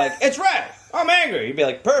 Or you'd be like, it's red. I'm angry. You'd be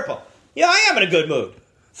like, purple. Yeah, I am in a good mood.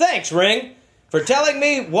 Thanks, ring, for telling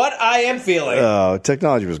me what I am feeling. Oh,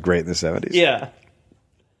 technology was great in the 70s. Yeah.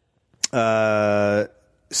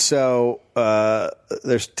 So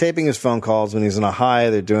they're taping his phone calls when he's in a high.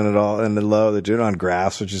 They're doing it all in the low. They're doing it on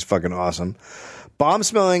graphs, which is fucking awesome. Bomb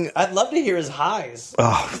smelling. I'd love to hear his highs.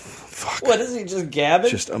 Oh, fuck. What, is he just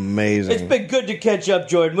gabbing? Just amazing. It's been good to catch up,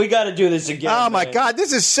 Jordan. We got to do this again. Oh, my man. God.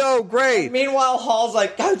 This is so great. Meanwhile, Hall's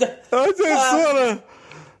like, I just want to.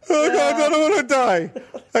 Oh, God, I don't want to die.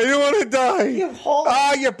 I don't want to die. Hall.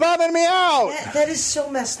 Oh, you're bumming me out. That is so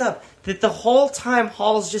messed up. That the whole time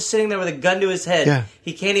Hall's just sitting there with a gun to his head. Yeah.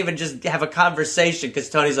 He can't even just have a conversation because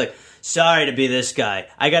Tony's like, sorry to be this guy.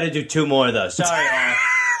 I got to do 2 more, though. Sorry, Hall.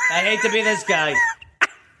 I hate to be this guy.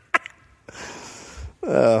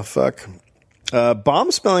 Oh, fuck.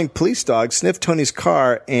 Bomb-smelling police dog sniffed Tony's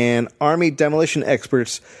car, and Army demolition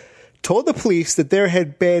experts told the police that there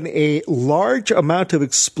had been a large amount of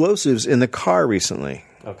explosives in the car recently.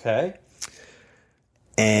 Okay.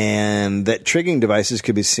 And that triggering devices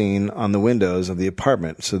could be seen on the windows of the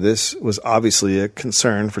apartment. So this was obviously a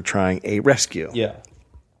concern for trying a rescue. Yeah.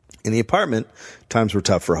 In the apartment, times were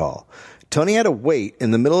tough for Hall. Tony had to wait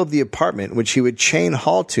in the middle of the apartment, which he would chain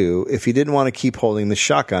Hall to if he didn't want to keep holding the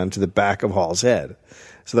shotgun to the back of Hall's head.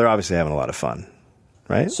 So they're obviously having a lot of fun,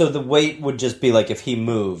 right? So the weight would just be like if he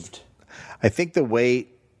moved. I think the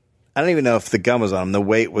weight, I don't even know if the gun was on him. The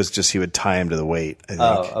weight was just he would tie him to the weight, I think.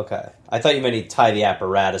 Oh, okay. I thought you meant he'd tie the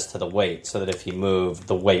apparatus to the weight so that if he moved,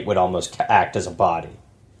 the weight would almost act as a body.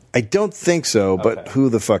 I don't think so, but Okay. who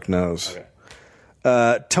the fuck knows?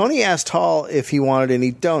 Okay. Tony asked Hall if he wanted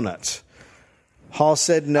any donuts. Hall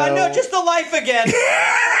said no. No, just the life again.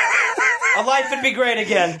 A life would be great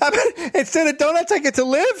again. Instead of donuts, I get to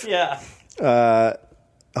live? Yeah.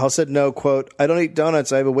 Hall said no, quote, I don't eat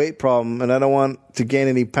donuts. I have a weight problem, and I don't want to gain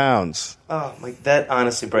any pounds. Oh, that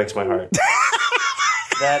honestly breaks my heart.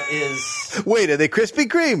 That is... Wait, are they Krispy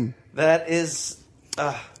Kreme? That is...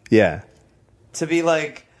 Yeah. to be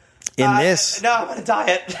like... In this... No, I'm on a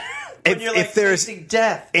diet. When you're like if there's facing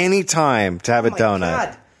death. any time to have a My donut...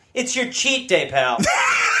 God. It's your cheat day, pal.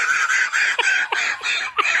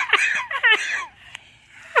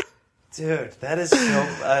 Dude, that is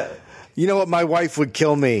so... You know what? My wife would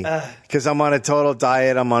kill me because I'm on a total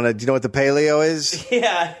diet. Do you know what the paleo is?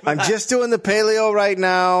 yeah. I'm just doing the paleo right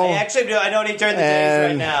now. I actually do. I don't eat during the days right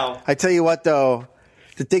And now. I tell you what, though,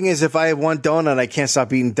 the thing is, if I have one donut, I can't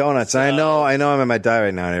stop eating donuts. I know I'm on my diet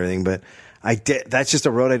right now and everything, but that's just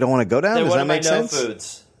a road I don't want to go down. They're Does one that of my make no sense?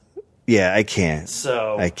 foods. Yeah, I can't.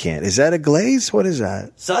 So I can't. Is that a glaze? What is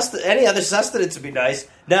that? Any other sustenance would be nice.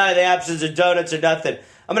 No, in the absence of donuts or nothing.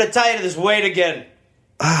 I'm going to tie you to this weight again.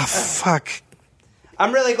 Ah, fuck.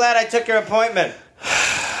 I'm really glad I took your appointment.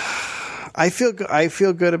 I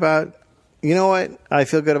feel good about. You know what? I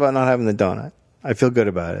feel good about not having the donut. I feel good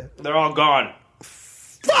about it. They're all gone.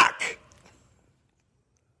 Fuck!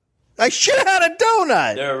 I should have had a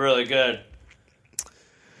donut. They're really good.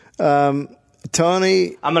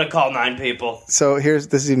 Tony. I'm going to call 9 people. So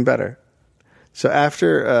this is even better. So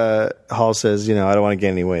after Hall says, I don't want to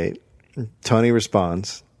gain any weight, Tony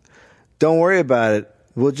responds, "Don't worry about it.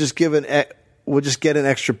 We'll just get an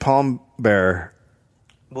extra palm bearer."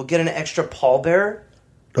 We'll get an extra pallbearer?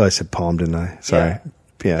 Oh, I said palm, didn't I? Sorry.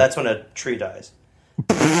 Yeah. That's when a tree dies.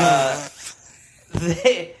 Oh,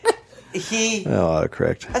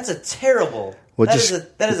 correct. That's a terrible.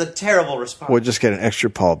 That is a terrible response. We'll just get an extra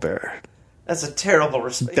pallbearer. That's a terrible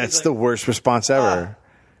response. That's the worst response ever.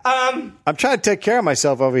 I'm trying to take care of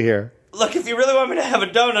myself over here. Look, if you really want me to have a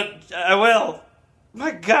donut, I will.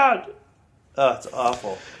 My God. Oh, it's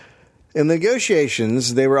awful. In the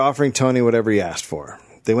negotiations, they were offering Tony whatever he asked for.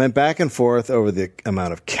 They went back and forth over the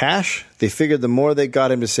amount of cash. They figured the more they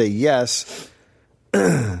got him to say yes,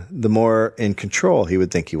 the more in control he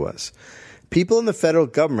would think he was. People in the federal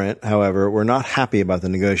government, however, were not happy about the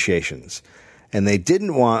negotiations, and they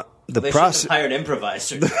didn't want the process. They should have hired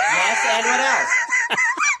improvisers. Yes, and what else?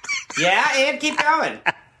 Yeah, and keep going.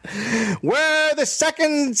 We're the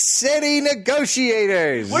Second City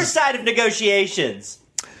negotiators. We're side of negotiations.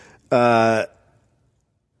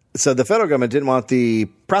 So the federal government didn't want the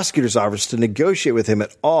prosecutor's office to negotiate with him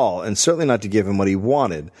at all, and certainly not to give him what he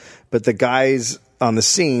wanted. But the guys on the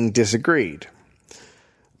scene disagreed.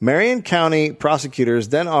 Marion County prosecutors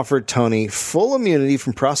then offered Tony full immunity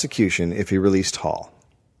from prosecution if he released Hall.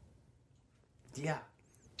 Yeah.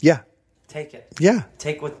 Yeah. Take it. Yeah.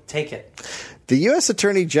 Take it. The U.S.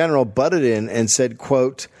 Attorney General butted in and said,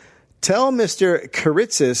 quote, "Tell Mr.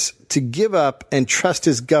 Kiritzis to give up and trust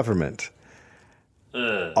his government."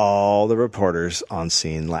 All the reporters on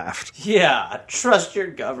scene laughed. Yeah, trust your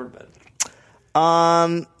government.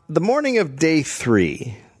 On the morning of day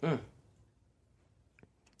 3,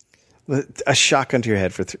 a shotgun to your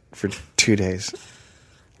head for 2 days.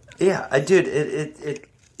 Yeah, it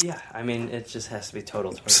just has to be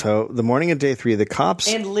total. So the morning of day 3, the cops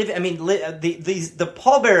and the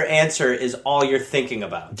pallbearer answer is all you're thinking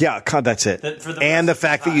about. Yeah, that's it. The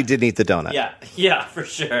fact that you didn't eat the donut. Yeah, for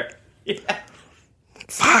sure. Yeah.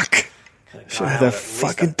 Fuck. Should have that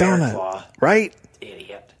fucking donut, right?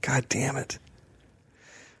 Idiot. God damn it.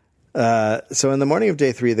 So in the morning of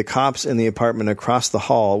day 3, the cops in the apartment across the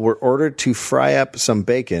hall were ordered to fry up some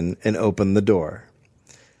bacon and open the door.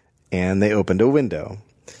 And they opened a window.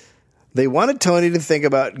 They wanted Tony to think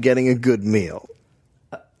about getting a good meal.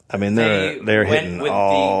 I mean, they're hitting with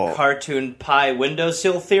all the cartoon pie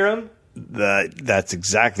windowsill theorem. That's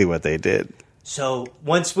exactly what they did. So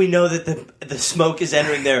once we know that the smoke is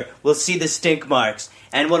entering there, we'll see the stink marks.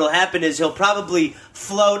 And what'll happen is he'll probably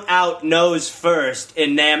float out nose first,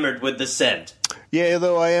 enamored with the scent. Yeah,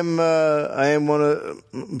 though I am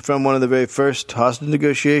from one of the very first hostage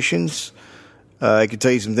negotiations. I could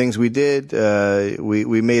tell you some things we did.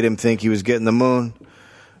 We made him think he was getting the moon.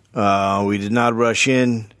 We did not rush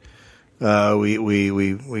in. We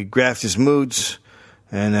graphed his moods.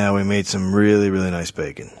 And we made some really, really nice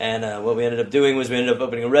bacon. And what we ended up doing was we ended up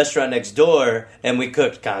opening a restaurant next door, and we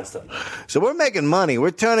cooked constantly. So we're making money.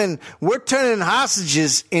 We're turning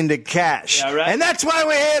hostages into cash. Yeah, right. And that's why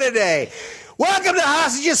we're here today. Welcome to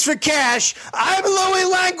Hostages for Cash. I'm Louis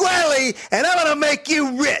Languelli, and I'm going to make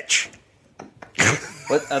you rich.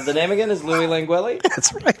 What the name again is Louis Languelli?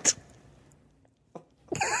 That's right.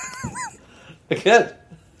 Good.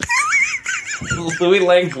 Louis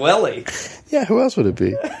Languelli. Yeah, who else would it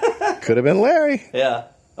be? Could have been Larry. Yeah.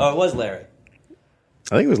 Oh, it was Larry.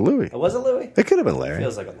 I think it was Louis. Oh, was it Louis? It could have been Larry.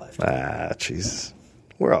 Feels like a lifetime. Jesus.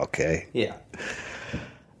 We're okay. Yeah.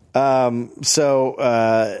 So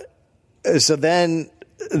then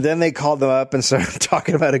they called them up and started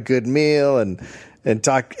talking about a good meal and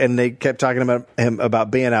they kept talking about him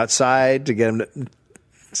about being outside to get him to.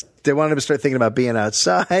 They wanted him to start thinking about being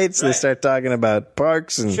outside, so They start talking about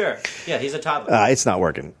parks. And sure. Yeah, he's a toddler. It's not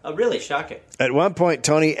working. Oh, really? Shocking. At one point,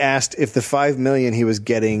 Tony asked if the $5 million he was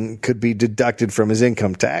getting could be deducted from his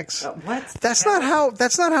income tax. What? That's not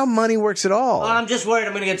how money works at all. Oh, I'm just worried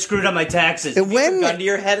I'm going to get screwed on my taxes. Have you have a gun to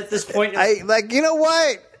your head at this point? You know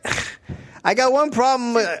what? I got one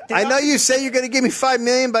problem. I know you say you're going to give me $5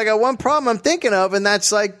 million, but I got one problem I'm thinking of, and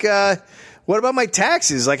that's what about my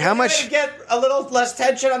taxes? Like, how much? Get a little less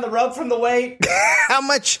tension on the rope from the weight. How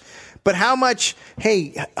much? But how much?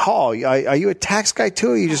 Hey, Hall, are you a tax guy too,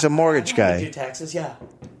 or are you just a mortgage guy? I do taxes, yeah.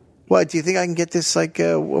 What do you think I can get this? What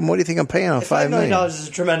do you think I'm paying on $5 million? $5 million is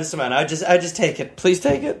a tremendous amount. I just take it. Please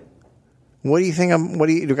take it. What do you think? What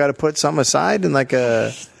do you got to put something aside and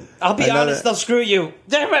I'll be honest. They'll screw you.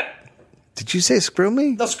 Damn it. Did you say screw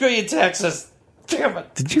me? They'll screw you in taxes. Damn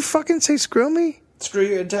it. Did you fucking say screw me? Screw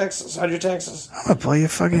you in taxes, on your taxes. I'm gonna blow your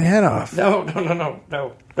fucking head off. No.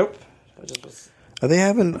 Nope. Are they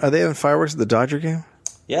having fireworks at the Dodger game?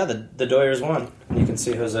 Yeah, the Doyers won. You can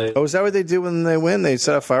see Jose. Oh, is that what they do when they win? They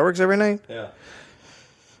set up fireworks every night? Yeah.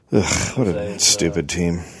 Ugh, what a stupid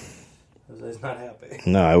team. Jose's not happy.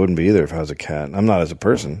 No, I wouldn't be either if I was a cat. I'm not as a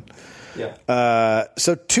person. Yeah.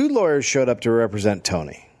 So 2 lawyers showed up to represent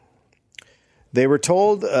Tony. They were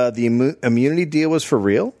told the immunity deal was for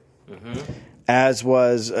real. Mm-hmm. As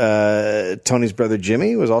was Tony's brother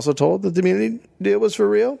Jimmy, was also told that the immunity deal was for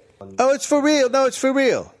real. Oh, it's for real. No, it's for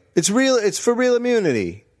real. It's real. It's for real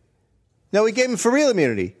immunity. No, we gave him for real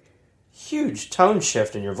immunity. Huge tone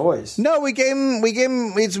shift in your voice. No, we gave him,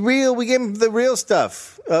 it's real. We gave him the real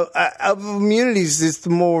stuff. Of immunities, it's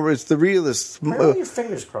the realest. Why are your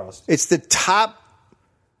fingers crossed? It's the top,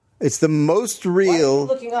 it's the most Why are real. you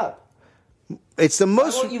looking up? It's the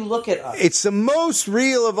most. Why won't you look at us? It's the most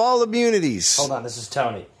real of all immunities. Hold on, this is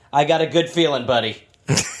Tony. I got a good feeling, buddy.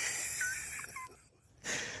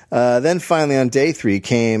 Then finally on day 3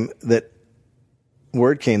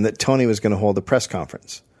 word came that Tony was going to hold a press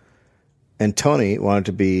conference. And Tony wanted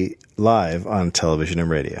to be live on television and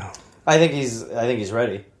radio. I think he's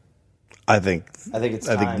ready. I think it's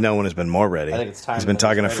time. I think no one has been more ready. I think it's time. He's been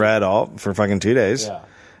talking to Fred for fucking 2 days. Yeah.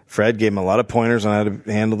 Fred gave him a lot of pointers on how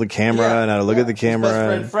to handle the camera and how to look at the camera. His best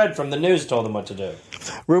friend Fred from the news told him what to do.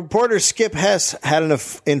 Reporter Skip Hess had an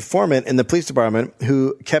informant in the police department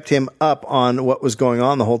who kept him up on what was going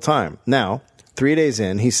on the whole time. Now, 3 days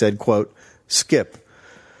in, he said, quote, "Skip,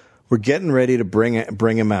 we're getting ready to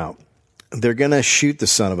bring him out. They're going to shoot the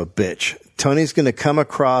son of a bitch. Tony's going to come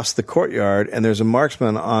across the courtyard, and there's a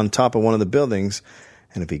marksman on top of one of the buildings,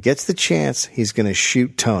 and if he gets the chance, he's going to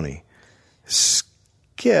shoot Tony."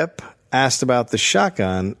 Skip asked about the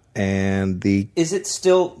shotgun and the... Is it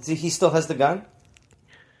still... He still has the gun?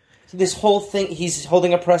 This whole thing... He's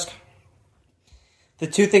holding a press... The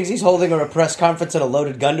 2 things he's holding are a press conference and a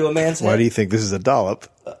loaded gun to a man's head? Why do you think this is a dollop?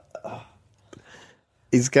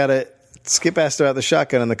 He's got a... Skip asked about the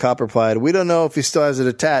shotgun, and the cop replied, "We don't know if he still has it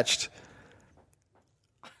attached."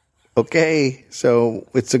 Okay, so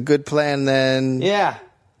it's a good plan then. Yeah.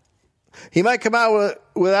 He might come out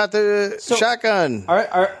without the shotgun. All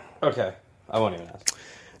right. Okay. I won't even ask.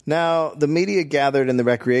 Now, the media gathered in the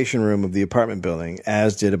recreation room of the apartment building,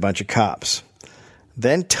 as did a bunch of cops.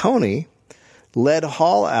 Then Tony led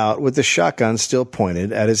Hall out with the shotgun still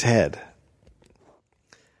pointed at his head.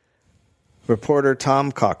 Reporter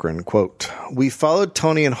Tom Cochran, quote, "We followed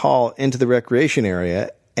Tony and Hall into the recreation area,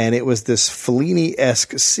 and it was this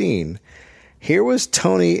Fellini-esque scene. Here was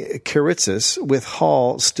Tony Kiritsis with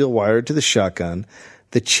Hall still wired to the shotgun,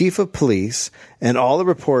 the chief of police, and all the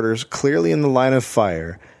reporters clearly in the line of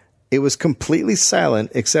fire. It was completely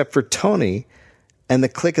silent except for Tony and the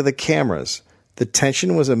click of the cameras. The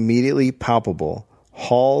tension was immediately palpable.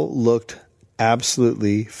 Hall looked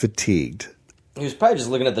absolutely fatigued." He was probably just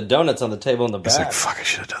looking at the donuts on the table in the back. He's like, "Fuck, I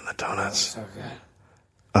should have done the donuts. So good.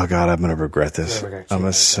 Oh, God, I'm going to regret this. You're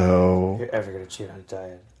ever going to cheat on a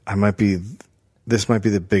diet. This might be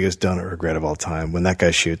the biggest donut regret of all time when that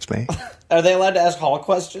guy shoots me." Are they allowed to ask Hall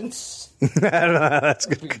questions? I don't know. That's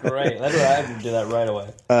good. That'd be great. I have to do that right away.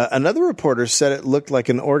 Another reporter said it looked like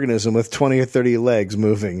an organism with 20 or 30 legs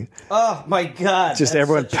moving. Oh, my God. Just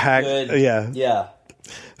everyone packed. Yeah.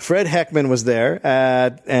 Fred Heckman was there,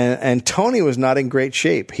 and Tony was not in great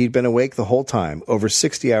shape. He'd been awake the whole time, over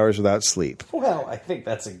 60 hours without sleep. Well, I think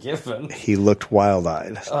that's a given. He looked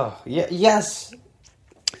wild-eyed. Oh, yeah, yes.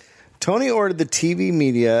 Tony ordered the TV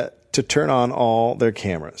media to turn on all their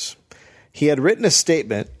cameras. He had written a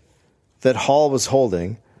statement that Hall was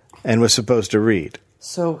holding and was supposed to read.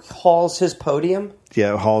 So Hall's his podium?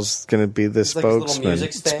 Yeah, Hall's going to be the spokesman. Like his little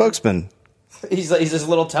music stand? Spokesman. He's his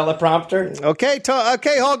little teleprompter? Okay,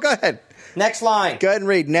 Hall, go ahead. Next line. Go ahead and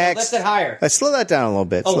read. Next. Lift it higher. Slow that down a little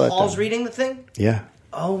bit. Oh, Hall's reading the thing? Yeah.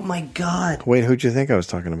 Oh, my God. Wait, who'd you think I was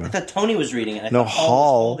talking I about? thought Tony was reading it. No, Hall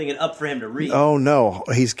Hall was holding it up for him to read. Oh, no.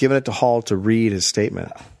 He's giving it to Hall to read his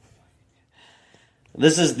statement.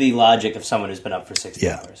 This is the logic of someone who's been up for 60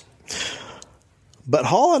 hours. But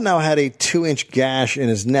Hall now had a 2-inch gash in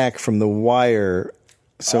his neck from the wire,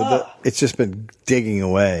 so it's just been digging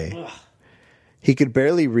away. Ugh. He could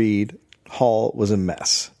barely read. Hall was a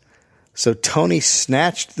mess. So Tony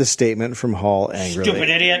snatched the statement from Hall angrily. Stupid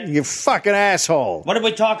idiot. You fucking asshole. What did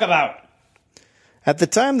we talk about? At the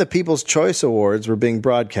time, the People's Choice Awards were being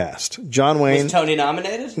broadcast. John Wayne... Was Tony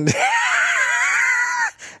nominated?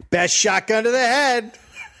 Best shotgun to the head.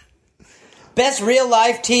 Best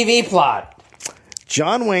real-life TV plot.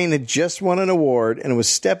 John Wayne had just won an award and was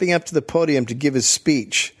stepping up to the podium to give his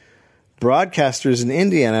speech. Broadcasters in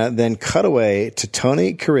Indiana then cut away to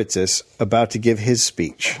Tony Kiritsis about to give his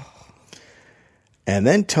speech. And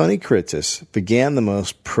then Tony Kiritsis began the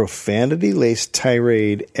most profanity-laced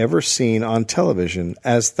tirade ever seen on television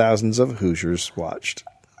as thousands of Hoosiers watched.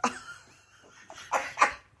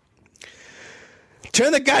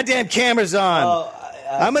 Turn the goddamn cameras on.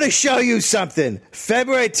 I'm going to show you something.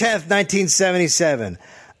 February 10th, 1977.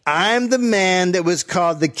 I'm the man that was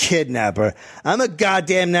called the kidnapper. I'm a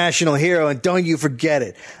goddamn national hero, and don't you forget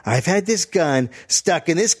it. I've had this gun stuck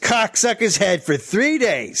in this cocksucker's head for 3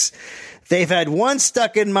 days. They've had one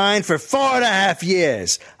stuck in mine for 4.5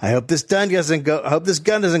 years. I hope this gun doesn't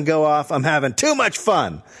go off. I'm having too much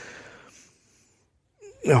fun.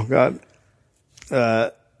 Oh, God.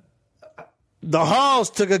 The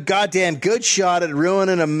Halls took a goddamn good shot at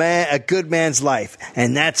ruining a good man's life,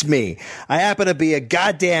 and that's me. I happen to be a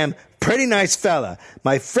goddamn pretty nice fella.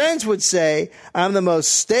 My friends would say I'm the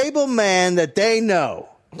most stable man that they know.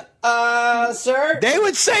 Sir? They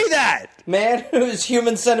would say that! Man who's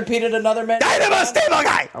human centipeded another man? I'm the most stable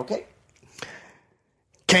guy! Okay.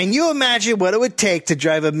 Can you imagine what it would take to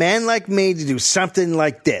drive a man like me to do something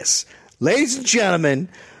like this? Ladies and gentlemen,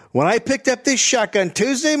 when I picked up this shotgun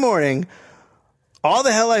Tuesday morning, all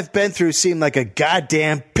the hell I've been through seemed like a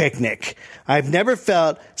goddamn picnic. I've never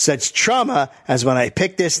felt such trauma as when I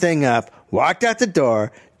picked this thing up, walked out the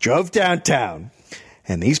door, drove downtown.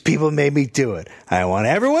 And these people made me do it. I want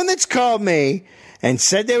everyone that's called me and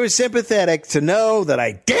said they were sympathetic to know that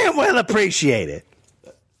I damn well appreciate it.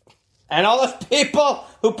 And all those people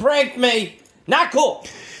who pranked me, not cool.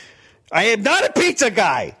 I am not a pizza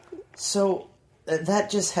guy. So that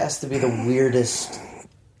just has to be the weirdest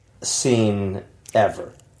scene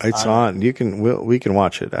ever. It's on. We can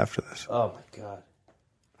watch it after this. Oh my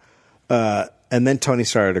God. And then Tony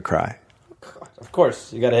started to cry. Of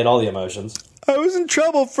course, you got to hit all the emotions. I was in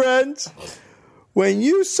trouble, friends. When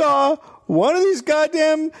you saw one of these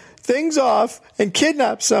goddamn things off and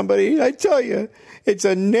kidnap somebody, I tell you, it's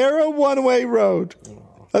a narrow one-way road.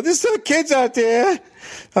 Now, this to the kids out there.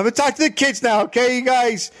 I'm going to talk to the kids now, okay, you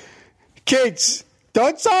guys? Kids,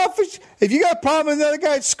 don't selfish. If you got a problem with another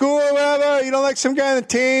guy at school or whatever, you don't like some guy on the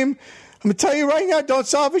team, I'm going to tell you right now, don't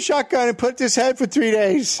sell a shotgun and put this head for 3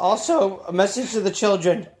 days. Also, a message to the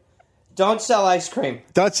children. Don't sell ice cream.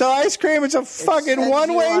 Don't sell ice cream. It's a fucking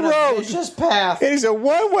one-way road. It's just path. It is a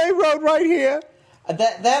one-way road right here.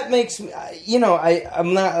 That makes me,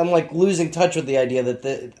 I'm like losing touch with the idea that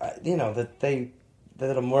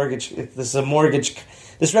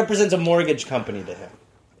this represents a mortgage company to him.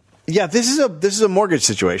 Yeah, this is a mortgage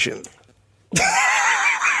situation.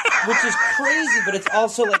 Which is crazy, but it's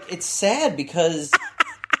also like it's sad because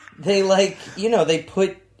they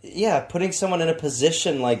putting someone in a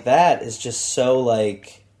position like that is just so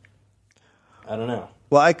like, I don't know.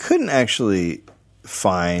 Well, I couldn't actually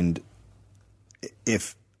find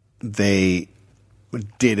if they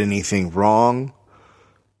did anything wrong.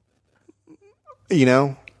 You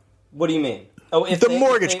know? What do you mean? Oh, if the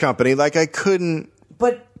mortgage company, like I couldn't.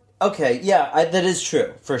 But okay, yeah, that is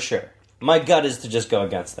true for sure. My gut is to just go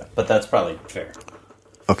against them, but that's probably fair.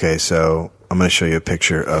 Okay, so I'm going to show you a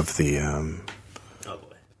picture of the. Oh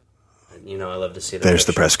boy! I love to see that. There's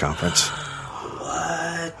picture. the press conference.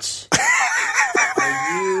 What?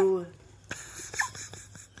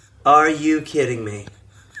 Are you kidding me?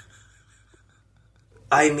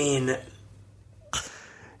 I mean,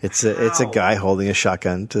 it's a guy holding a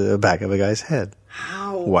shotgun to the back of a guy's head.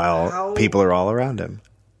 While people are all around him.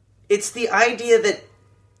 It's the idea that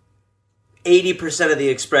 80% of the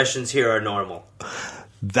expressions here are normal.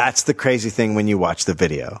 That's the crazy thing when you watch the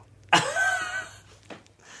video.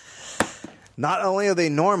 Not only are they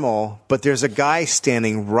normal, but there's a guy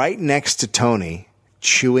standing right next to Tony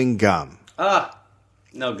chewing gum.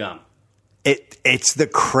 No gum. It's the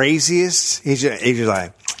craziest. He's just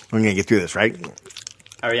like, we're going to get through this, right?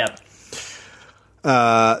 Hurry up.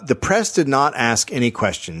 The press did not ask any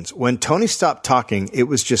questions. When Tony stopped talking, it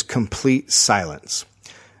was just complete silence.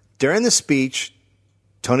 During the speech,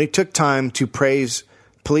 Tony took time to praise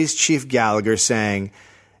Police Chief Gallagher, saying,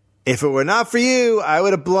 "If it were not for you, I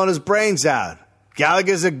would have blown his brains out.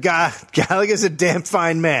 Gallagher's a damn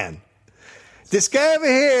fine man. This guy over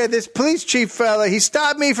here, this police chief fella, he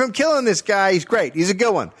stopped me from killing this guy. He's great. He's a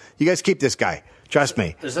good one. You guys keep this guy. Trust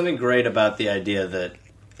me." There's something great about the idea that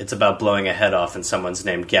it's about blowing a head off and someone's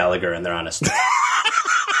named Gallagher and they're on a stick.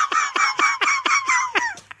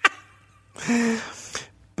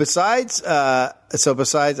 Besides, I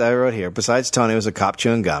wrote here, besides Tony was a cop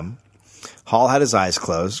chewing gum, Hall had his eyes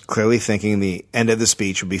closed, clearly thinking the end of the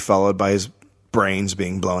speech would be followed by his brains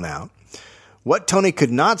being blown out. What Tony could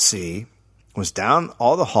not see was down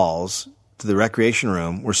all the halls to the recreation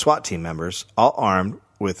room were SWAT team members, all armed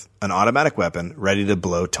with an automatic weapon, ready to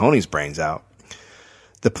blow Tony's brains out.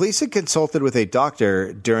 The police had consulted with a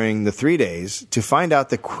doctor during the 3 days to find out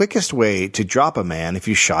the quickest way to drop a man if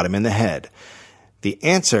you shot him in the head. The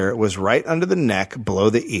answer was right under the neck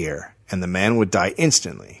below the ear, and the man would die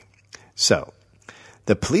instantly. So,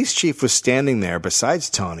 The police chief was standing there besides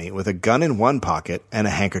Tony with a gun in one pocket and a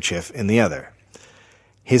handkerchief in the other.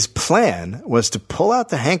 His plan was to pull out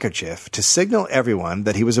the handkerchief to signal everyone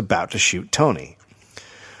that he was about to shoot Tony.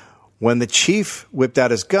 When the chief whipped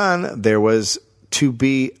out his gun, there was to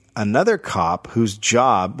be another cop whose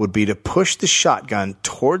job would be to push the shotgun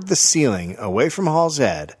toward the ceiling away from Hall's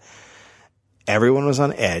head. Everyone was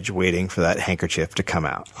on edge waiting for that handkerchief to come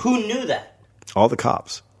out. Who knew that? All the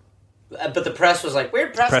cops. But the press was like,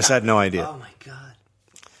 weird press. Press had no idea. Oh, my God.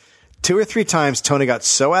 2 or 3 times, Tony got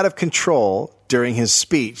so out of control during his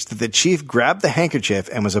speech that the chief grabbed the handkerchief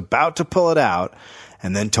and was about to pull it out,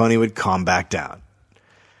 and then Tony would calm back down.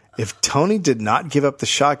 If Tony did not give up the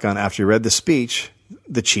shotgun after he read the speech,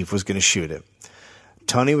 the chief was going to shoot him.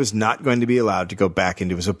 Tony was not going to be allowed to go back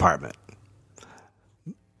into his apartment.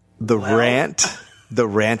 The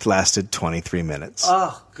rant lasted 23 minutes.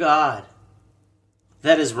 Oh, God.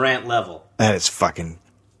 That is rant level. That is fucking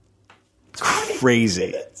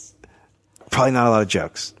crazy. Probably not a lot of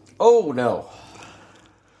jokes. Oh, no.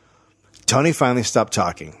 Tony finally stopped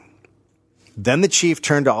talking. Then the chief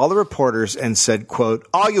turned to all the reporters and said, quote,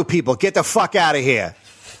 "All you people, get the fuck out of here."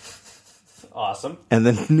 Awesome. And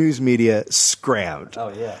the news media scrammed.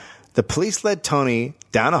 Oh, yeah. The police led Tony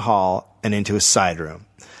down a hall and into a side room.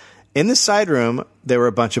 In the side room, there were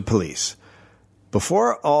a bunch of police.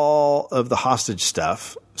 Before all of the hostage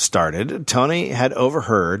stuff started, Tony had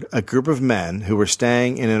overheard a group of men who were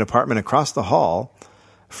staying in an apartment across the hall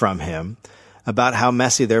from him about how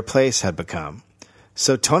messy their place had become.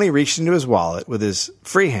 So Tony reached into his wallet with his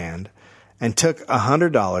free hand and took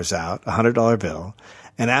 $100 out, a $100 bill,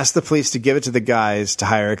 and asked the police to give it to the guys to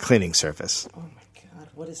hire a cleaning service. Oh, my God.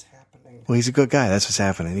 What is happening? Well, he's a good guy. That's what's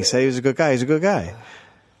happening. He said he was a good guy. He's a good guy.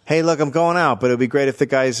 Hey, look, I'm going out, but it'd be great if the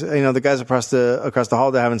guys across the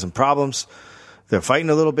hall, they're having some problems. They're fighting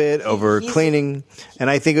a little bit over cleaning, and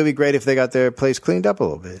I think it would be great if they got their place cleaned up a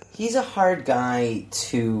little bit. He's a hard guy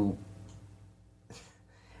to...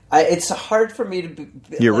 it's hard for me to be...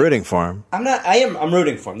 You're rooting for him. I'm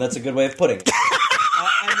rooting for him. That's a good way of putting it.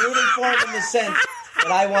 I'm rooting for him in the sense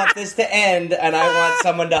that I want this to end, and I want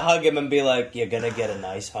someone to hug him and be like, "You're going to get a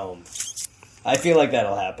nice home." I feel like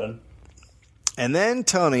that'll happen. And then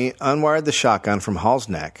Tony unwired the shotgun from Hall's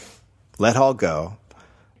neck, let Hall go,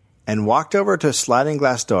 and walked over to a sliding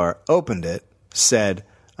glass door, opened it, said,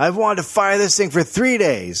 "I've wanted to fire this thing for 3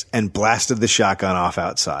 days," and blasted the shotgun off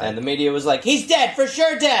outside. And the media was like, "He's dead, for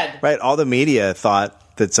sure dead." Right, all the media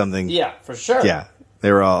thought that something... Yeah, for sure. Yeah,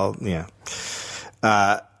 they were all... Yeah.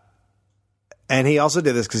 And he also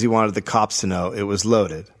did this because he wanted the cops to know it was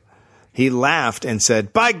loaded. He laughed and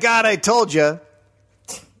said, "By God, I told you."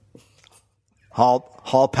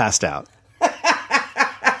 Hall passed out.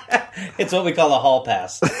 It's what we call a hall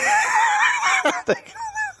pass.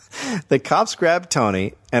 The cops grabbed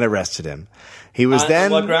Tony and arrested him. He was then...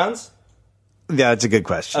 On what grounds? Yeah, that's a good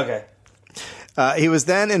question. Okay. He was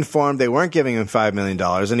then informed they weren't giving him $5 million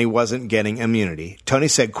and he wasn't getting immunity. Tony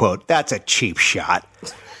said, quote, "That's a cheap shot."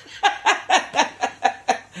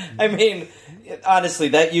 I mean, honestly,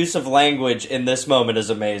 that use of language in this moment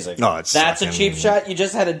is amazing. Oh, it's That's a fucking- cheap shot? You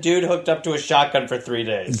just had a dude hooked up to a shotgun for 3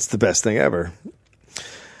 days. It's the best thing ever.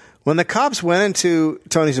 When the cops went into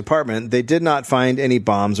Tony's apartment, they did not find any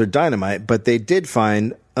bombs or dynamite, but they did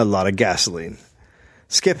find a lot of gasoline.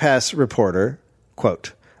 Skip Hess, reporter,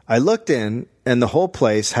 quote, "I looked in, and the whole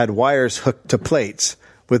place had wires hooked to plates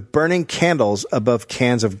with burning candles above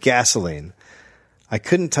cans of gasoline. I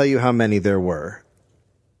couldn't tell you how many there were."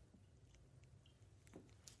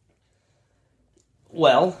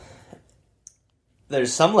 Well,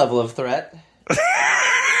 there's some level of threat.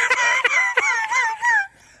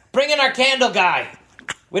 Bring in our candle guy.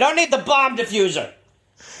 We don't need the bomb diffuser.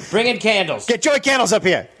 Bring in candles. Get Joey Candles up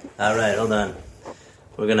here. All right, hold on.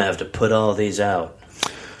 We're going to have to put all these out.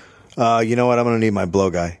 You know what? I'm going to need my blow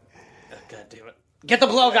guy. God damn it. Get the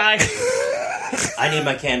blow guy. I need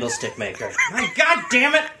my candlestick maker. My God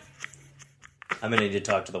damn it. I'm going to need to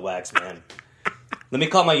talk to the wax man. Let me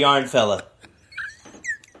call my yarn fella.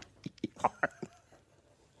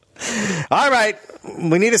 All right.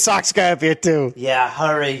 We need a socks guy up here, too. Yeah,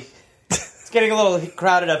 hurry. It's getting a little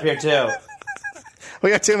crowded up here, too.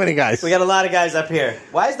 We got too many guys. We got a lot of guys up here.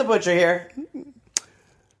 Why is the butcher here?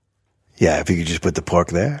 Yeah, if you could just put the pork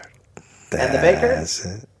there. And the baker? That's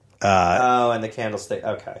it. And the candlestick.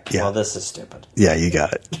 Okay. Yeah. Well, this is stupid. Yeah, you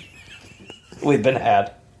got it. We've been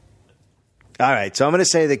had. All right, so I'm going to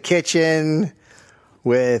say the kitchen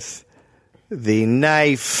with the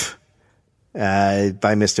knife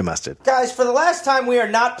by Mr. Mustard. Guys, for the last time, we are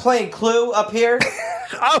not playing Clue up here.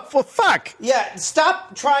 Oh, well, fuck. Yeah,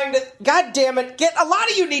 stop trying to. God damn it! A lot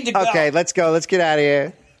of you need to go. Okay, let's go. Let's get out of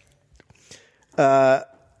here.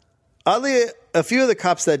 Oddly, a few of the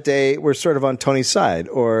cops that day were sort of on Tony's side,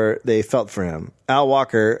 or they felt for him. Al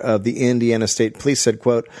Walker of the Indiana State Police said,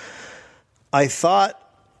 quote, "I thought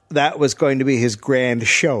that was going to be his grand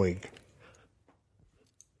showing.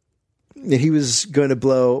 That he was going to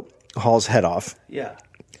blow Hall's head off. Yeah.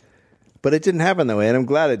 But it didn't happen that way, and I'm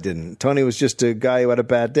glad it didn't. Tony was just a guy who had a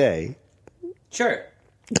bad day." Sure.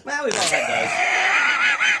 Well, we've all had those.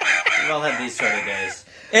 We've all had these sort of days.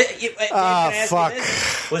 Can I ask fuck. you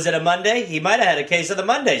this? Was it a Monday? He might have had a case of the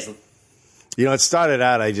Mondays. You know, it started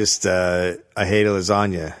out, I hated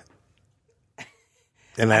lasagna.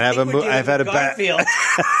 And I've had a bad, Garfield.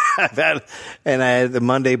 and I had the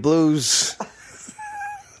Monday blues.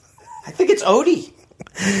 I think it's Odie.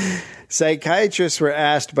 Psychiatrists were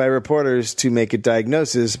asked by reporters to make a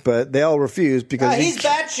diagnosis, but they all refused because He's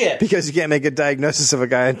batshit. because you can't make a diagnosis of a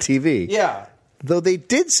guy on TV. Yeah. Though they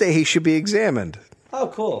did say he should be examined. Oh,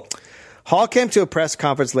 cool. Hall came to a press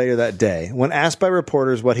conference later that day. When asked by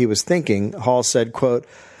reporters what he was thinking, Hall said, quote,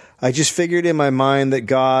 "I just figured in my mind that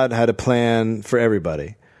God had a plan for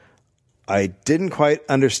everybody. I didn't quite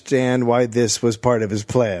understand why this was part of his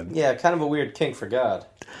plan." Yeah, kind of a weird kink for God.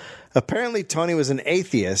 Apparently, Tony was an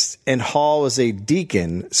atheist and Hall was a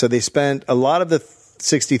deacon, so they spent a lot of the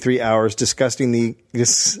 63 hours discussing the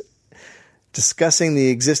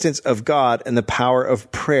existence of God and the power of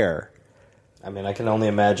prayer. I mean, I can only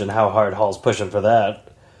imagine how hard Hall's pushing for that.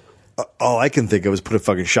 All I can think of is put a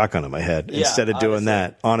fucking shotgun in my head instead of doing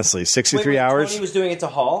that. Honestly, 63 hours. Tony was doing it to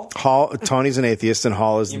Hall? Tony's an atheist and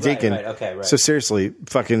Hall is the deacon. Right, okay, right. So seriously,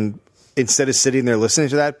 fucking, instead of sitting there listening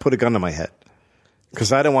to that, put a gun to my head.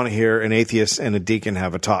 Because I don't want to hear an atheist and a deacon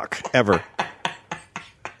have a talk, ever.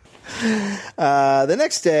 The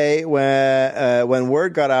next day, when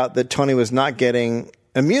word got out that Tony was not getting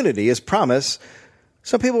immunity as promised,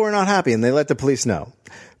 some people were not happy and they let the police know.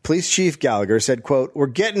 Police Chief Gallagher said, quote, "We're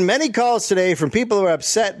getting many calls today from people who are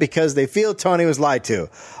upset because they feel Tony was lied to.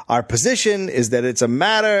 Our position is that it's a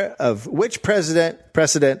matter of which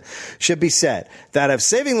precedent should be set, that of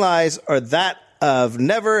saving lies or that of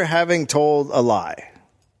never having told a lie."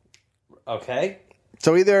 Okay.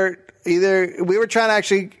 So either we were trying to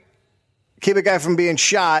actually keep a guy from being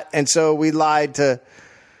shot, and so we lied to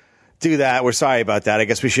do that. We're sorry about that. I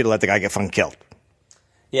guess we should have let the guy get fucking killed.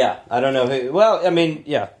 Yeah, I don't know. Well, I mean,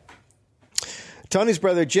 yeah. Tony's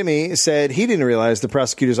brother Jimmy said he didn't realize the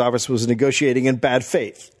prosecutor's office was negotiating in bad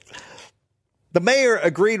faith. The mayor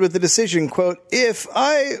agreed with the decision, quote, "If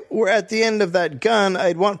I were at the end of that gun,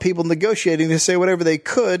 I'd want people negotiating to say whatever they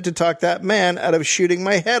could to talk that man out of shooting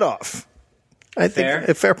my head off." I think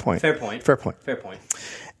a fair point. Fair point. Fair point. Fair point.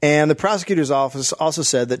 And the prosecutor's office also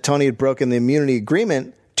said that Tony had broken the immunity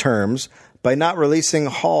agreement terms by not releasing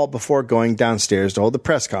Hall before going downstairs to hold the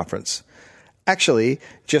press conference. Actually,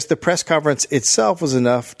 just the press conference itself was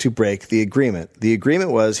enough to break the agreement. The agreement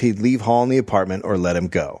was he'd leave Hall in the apartment or let him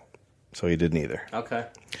go. So he didn't either. Okay.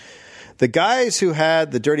 The guys who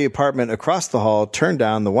had the dirty apartment across the hall turned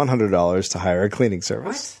down the $100 to hire a cleaning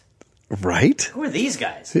service. What? Right? Who are these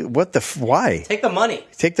guys? What the why? Take the money.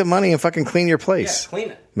 Take the money and fucking clean your place. Yeah, clean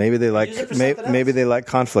it. Maybe they Use it for something maybe else. they like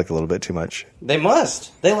conflict a little bit too much. They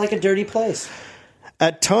must. They like a dirty place.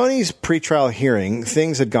 At Tony's pretrial hearing,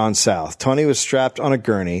 things had gone south. Tony was strapped on a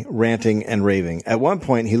gurney, ranting and raving. At one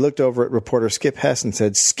point, he looked over at reporter Skip Hess and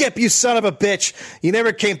said, "Skip, you son of a bitch! You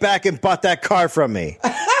never came back and bought that car from me."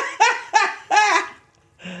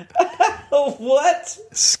 Oh, what?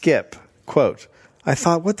 Skip, quote, "I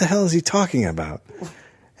thought, what the hell is he talking about?"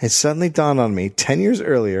 It suddenly dawned on me, 10 years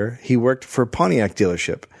earlier, he worked for a Pontiac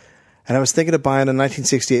dealership. And I was thinking of buying a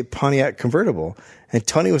 1968 Pontiac convertible. And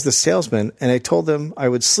Tony was the salesman, and I told him I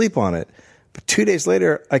would sleep on it. But 2 days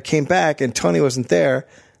later, I came back, and Tony wasn't there,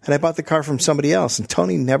 and I bought the car from somebody else, and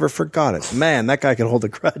Tony never forgot it. Man, that guy could hold a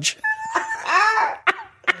grudge.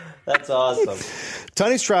 That's awesome.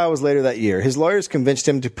 Tony's trial was later that year. His lawyers convinced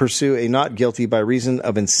him to pursue a not guilty by reason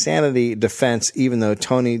of insanity defense, even though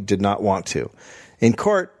Tony did not want to. In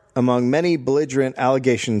court, among many belligerent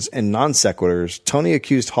allegations and non sequiturs, Tony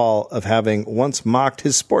accused Hall of having once mocked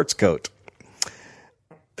his sports coat.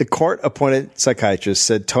 The court-appointed psychiatrist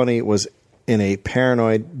said Tony was in a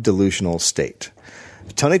paranoid, delusional state.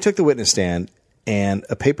 Tony took the witness stand, and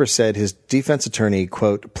a paper said his defense attorney,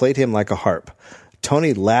 quote, "played him like a harp."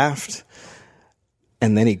 Tony laughed,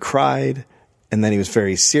 and then he cried, and then he was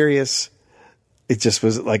very serious. It just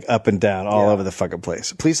was like up and down all over the fucking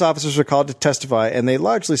place. Police officers were called to testify, and they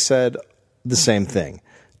largely said the same thing.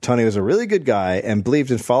 Tony was a really good guy and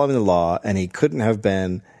believed in following the law, and he couldn't have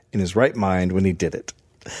been in his right mind when he did it.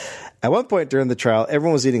 At one point during the trial,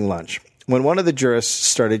 everyone was eating lunch when one of the jurists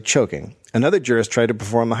started choking. Another jurist tried to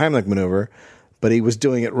perform the Heimlich maneuver, but he was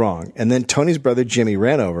doing it wrong. And then Tony's brother Jimmy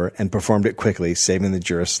ran over and performed it quickly, saving the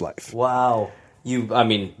jurist's life. Wow.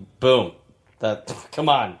 Boom. Come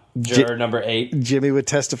on, juror number 8. Jimmy would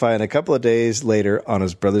testify, and a couple of days later on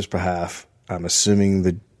his brother's behalf. I'm assuming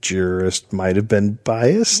the jurist might have been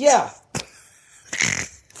biased. Yeah.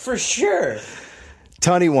 For sure.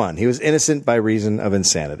 Tony won. He was innocent by reason of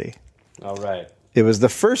insanity. All right. It was the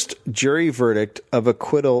first jury verdict of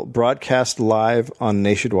acquittal broadcast live on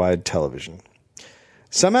nationwide television.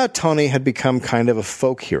 Somehow Tony had become kind of a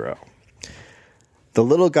folk hero. The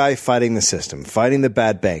little guy fighting the system, fighting the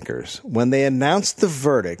bad bankers. When they announced the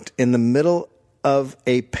verdict in the middle of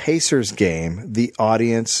a Pacers game, the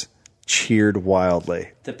audience cheered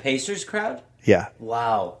wildly. The Pacers crowd? Yeah.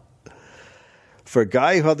 Wow. For a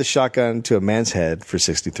guy who held the shotgun to a man's head for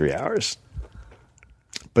 63 hours.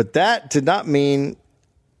 But that did not mean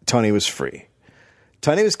Tony was free.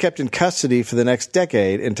 Tony was kept in custody for the next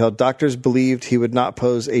decade until doctors believed he would not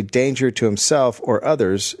pose a danger to himself or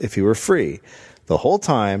others if he were free. The whole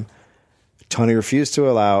time, Tony refused to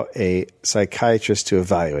allow a psychiatrist to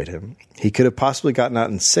evaluate him. He could have possibly gotten out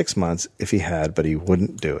in 6 months if he had, but he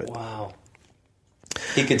wouldn't do it. Wow.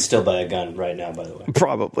 He could still buy a gun right now, by the way.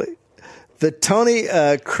 Probably. The Tony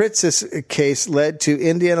Kritzis case led to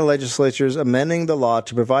Indiana legislatures amending the law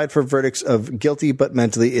to provide for verdicts of guilty but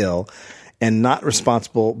mentally ill and not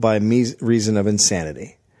responsible by reason of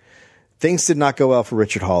insanity. Things did not go well for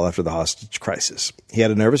Richard Hall after the hostage crisis. He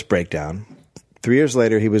had a nervous breakdown. 3 years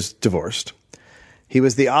later, he was divorced. He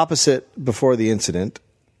was the opposite before the incident.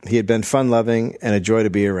 He had been fun-loving and a joy to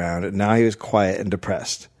be around, and now he was quiet and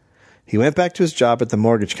depressed. He went back to his job at the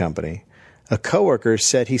mortgage company. A coworker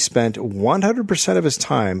said he spent 100% of his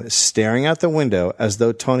time staring out the window as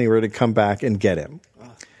though Tony were to come back and get him.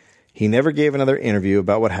 He never gave another interview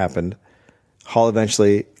about what happened. Hall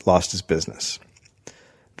eventually lost his business.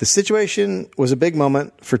 The situation was a big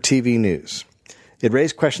moment for TV news. It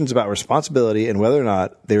raised questions about responsibility and whether or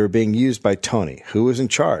not they were being used by Tony. Who was in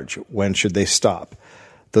charge? When should they stop?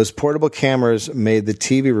 Those portable cameras made the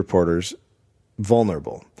TV reporters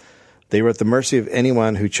vulnerable. They were at the mercy of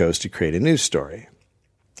anyone who chose to create a news story.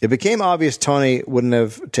 It became obvious Tony wouldn't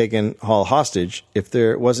have taken Hall hostage if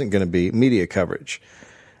there wasn't going to be media coverage.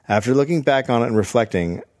 After looking back on it and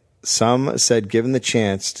reflecting, some said given the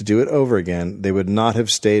chance to do it over again, they would not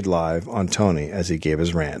have stayed live on Tony as he gave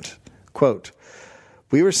his rant. Quote,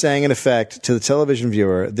 "We were saying, in effect, to the television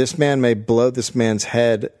viewer, this man may blow this man's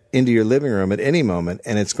head into your living room at any moment,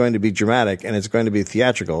 and it's going to be dramatic, and it's going to be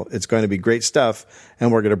theatrical, it's going to be great stuff,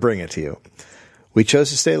 and we're going to bring it to you. We chose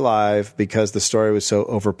to stay live because the story was so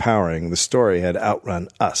overpowering. The story had outrun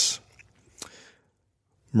us."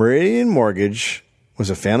 Meridian Mortgage was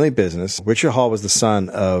a family business. Richard Hall was the son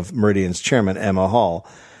of Meridian's chairman, Emma Hall,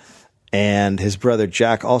 and his brother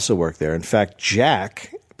Jack also worked there. In fact,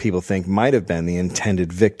 Jack, people think, might have been the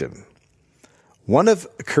intended victim. One of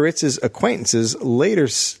Kritz's acquaintances later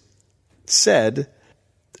said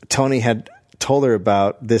Tony had told her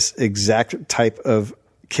about this exact type of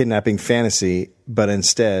kidnapping fantasy, but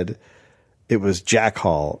instead it was Jack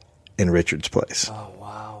Hall in Richard's place. Oh,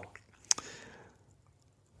 wow.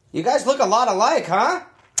 You guys look a lot alike, huh?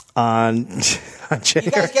 On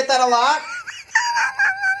You guys get that a lot?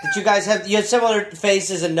 Did you guys have similar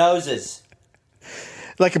faces and noses?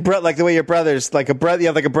 like the way your brothers, like a brother, you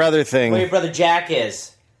have like a brother thing. The way your brother Jack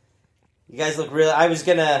is. You guys look real. I was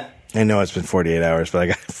gonna. I know it's been 48 hours, but I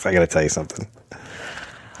got to tell you something.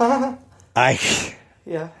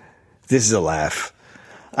 Yeah. This is a laugh.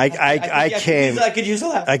 I could use a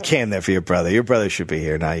laugh. I came there for your brother. Your brother should be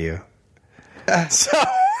here, not you. So,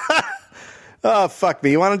 oh fuck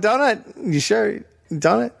me! You want a donut? You sure?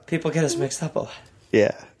 Donut? People get us mixed up a lot.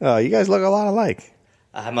 Yeah. Oh, you guys look a lot alike.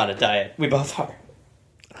 I'm on a diet. We both are.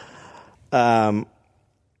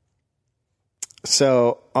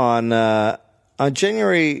 So on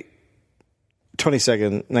January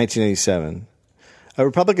 22nd, 1987, a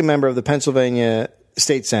Republican member of the Pennsylvania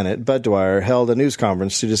State Senate, Bud Dwyer, held a news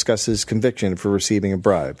conference to discuss his conviction for receiving a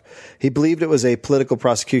bribe. He believed it was a political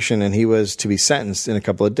prosecution and he was to be sentenced in a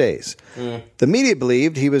couple of days. The media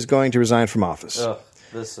believed he was going to resign from office.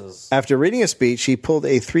 After reading a speech, he pulled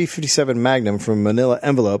a .357 Magnum from a manila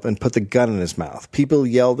envelope and put the gun in his mouth. People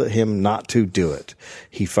yelled at him not to do it.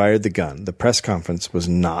 He fired the gun. The press conference was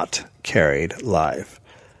not carried live.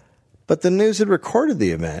 But the news had recorded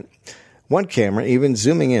the event, one camera even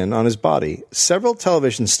zooming in on his body. Several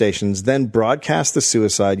television stations then broadcast the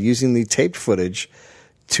suicide using the taped footage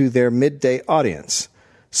to their midday audience.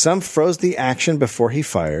 Some froze the action before he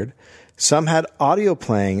fired. Some had audio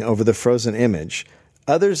playing over the frozen image.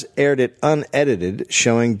 Others aired it unedited,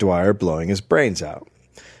 showing Dwyer blowing his brains out.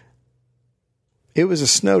 It was a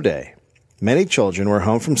snow day. Many children were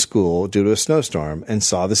home from school due to a snowstorm and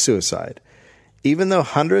saw the suicide. Even though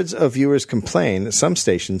hundreds of viewers complained, some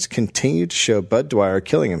stations continued to show Bud Dwyer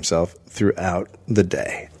killing himself throughout the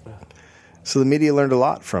day. So the media learned a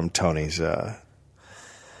lot from Tony's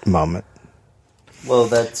moment. Well,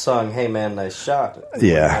 that song, Hey Man, Nice Shot.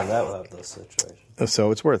 Yeah. That would have those situations.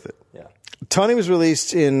 So it's worth it. Yeah. Tony was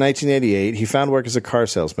released in 1988. He found work as a car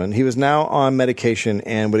salesman. He was now on medication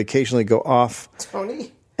and would occasionally go off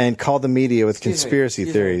Tony? and call the media with conspiracy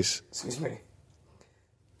Excuse theories. Excuse me.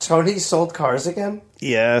 Tony sold cars again?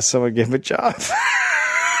 Yeah, someone gave him a job.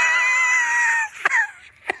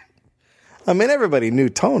 I mean, everybody knew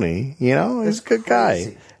Tony, you know? He's a good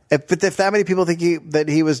guy. But if that many people think that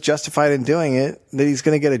he was justified in doing it, that he's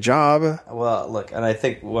going to get a job. Well, look, and I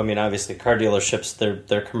think, obviously, car dealerships,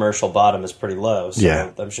 their commercial bottom is pretty low. So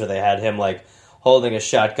Yeah. I'm sure they had him, like, holding a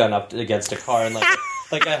shotgun up against a car and,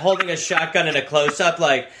 holding a shotgun in a close-up,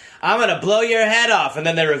 like, I'm going to blow your head off. And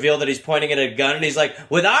then they reveal that he's pointing at a gun, and he's like,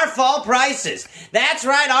 with our fall prices. That's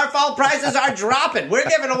right, our fall prices are dropping. We're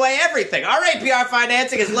giving away everything. Our APR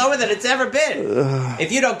financing is lower than it's ever been.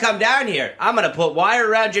 If you don't come down here, I'm going to put wire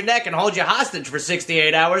around your neck and hold you hostage for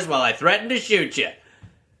 68 hours while I threaten to shoot you.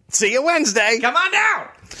 See you Wednesday. Come on down.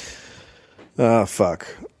 Oh, fuck.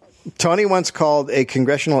 Tony once called a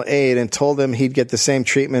congressional aide and told him he'd get the same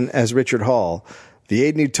treatment as Richard Hall. The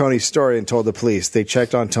aide knew Tony's story and told the police. They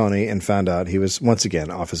checked on Tony and found out he was once again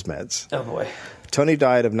off his meds. Oh, boy. Tony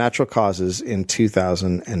died of natural causes in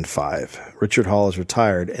 2005. Richard Hall is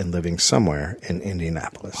retired and living somewhere in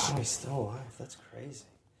Indianapolis. Oh, he's still alive. That's crazy.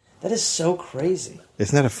 That is so crazy.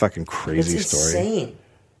 Isn't that a fucking crazy It's story? insane.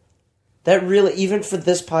 That really, even for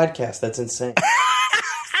this podcast, that's insane.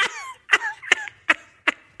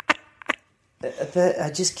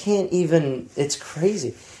 I just can't even, it's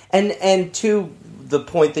crazy. And to the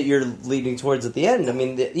point that you're leading towards at the end, I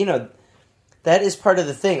mean, that is part of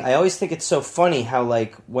the thing. I always think it's so funny how,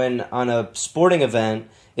 like, when on a sporting event,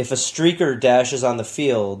 if a streaker dashes on the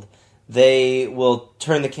field, they will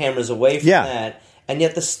turn the cameras away from that. And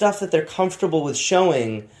yet the stuff that they're comfortable with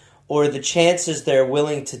showing, or the chances they're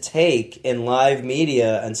willing to take in live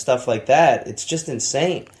media and stuff like that, it's just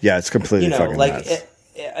insane. Yeah, it's completely fucking nuts.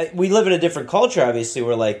 We live in a different culture, obviously,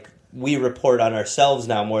 where, like, we report on ourselves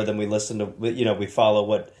now more than we listen to, we follow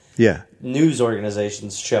what news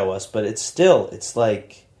organizations show us. But it's still, it's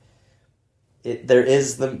like, there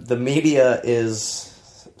is, the media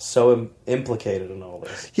is so implicated in all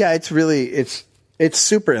this. Yeah, it's really, it's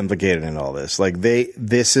super implicated in all this. Like,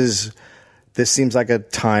 this seems like a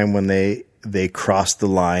time when they crossed the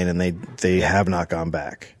line and they have not gone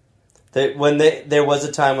back. There was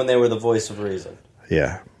a time when they were the voice of reason.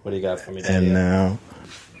 Yeah. What do you got for me, And now...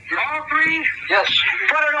 All three? Yes.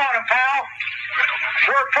 Put it on him, pal.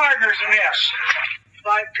 We're partners in this.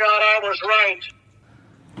 Thank God I was right.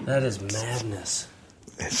 That is madness.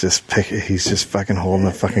 It's just he's just fucking holding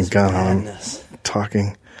a fucking gun on him,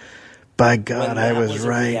 talking. By God, I was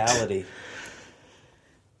right. Reality.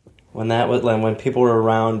 When people were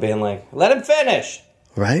around being like, "Let him finish."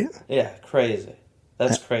 Right? Yeah, crazy.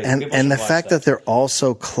 That's crazy. And the fact that they're all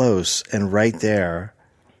so close and right there.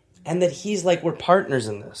 And that he's like, we're partners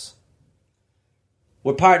in this.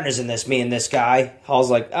 We're partners in this, me and this guy.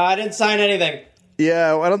 Hall's like, I didn't sign anything.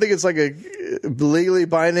 Yeah, I don't think it's like a legally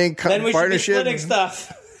binding then we partnership. Should be splitting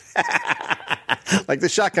stuff. Like the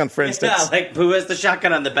shotgun, for instance. Yeah, like who has the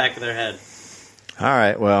shotgun on the back of their head. All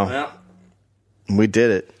right, well, we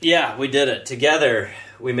did it. Yeah, we did it. Together,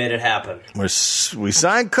 we made it happen. We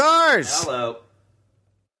signed cars. Hello.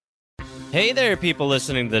 Hey there, people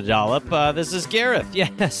listening to The Dollop. This is Gareth.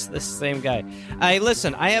 Yes, this same guy.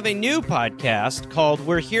 Listen, I have a new podcast called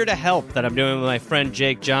We're Here to Help that I'm doing with my friend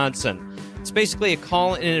Jake Johnson. It's basically a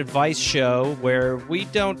call-in advice show where we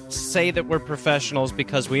don't say that we're professionals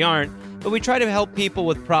because we aren't, but we try to help people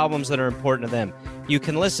with problems that are important to them. You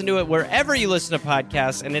can listen to it wherever you listen to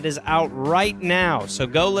podcasts, and it is out right now. So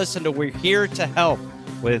go listen to We're Here to Help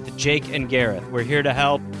with Jake and Gareth. We're Here to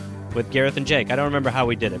Help with Gareth and Jake. I don't remember how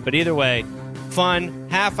we did it, but either way, fun,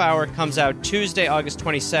 half hour, comes out Tuesday, August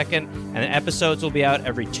 22nd, and the episodes will be out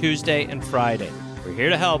every Tuesday and Friday. We're here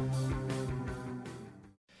to help.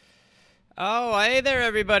 Oh, hey there,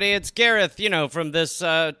 everybody. It's Gareth, from this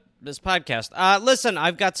podcast. Listen,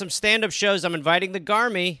 I've got some stand-up shows. I'm inviting the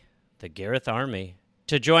Garmy, the Gareth Army,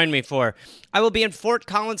 to join me for. I will be in Fort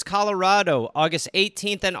Collins, Colorado, August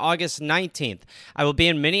 18th and August 19th. I will be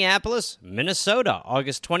in Minneapolis, Minnesota,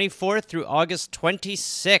 August 24th through August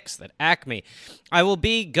 26th at Acme. I will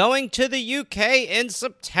be going to the UK in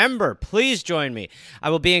September. Please join me. I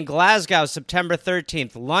will be in Glasgow, September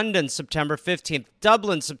 13th, London, September 15th,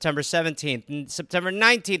 Dublin, September 17th, and September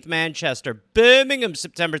 19th, Manchester, Birmingham,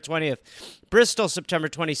 September 20th, Bristol, September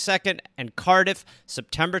 22nd, and Cardiff,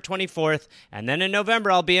 September 24th. And then in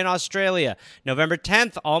November, I'll be in Australia. November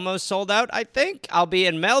 10th, almost sold out, I think. I'll be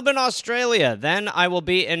in Melbourne, Australia. Then I will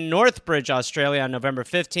be in Northbridge, Australia on November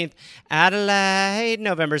 15th. Adelaide,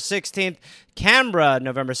 November 16th. Canberra,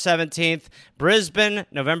 November 17th. Brisbane,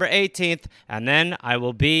 November 18th. And then I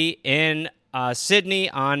will be in Sydney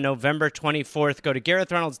on November 24th. Go to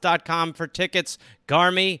GarethReynolds.com for tickets.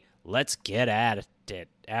 Garmy, let's get at it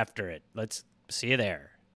after it. Let's see you there.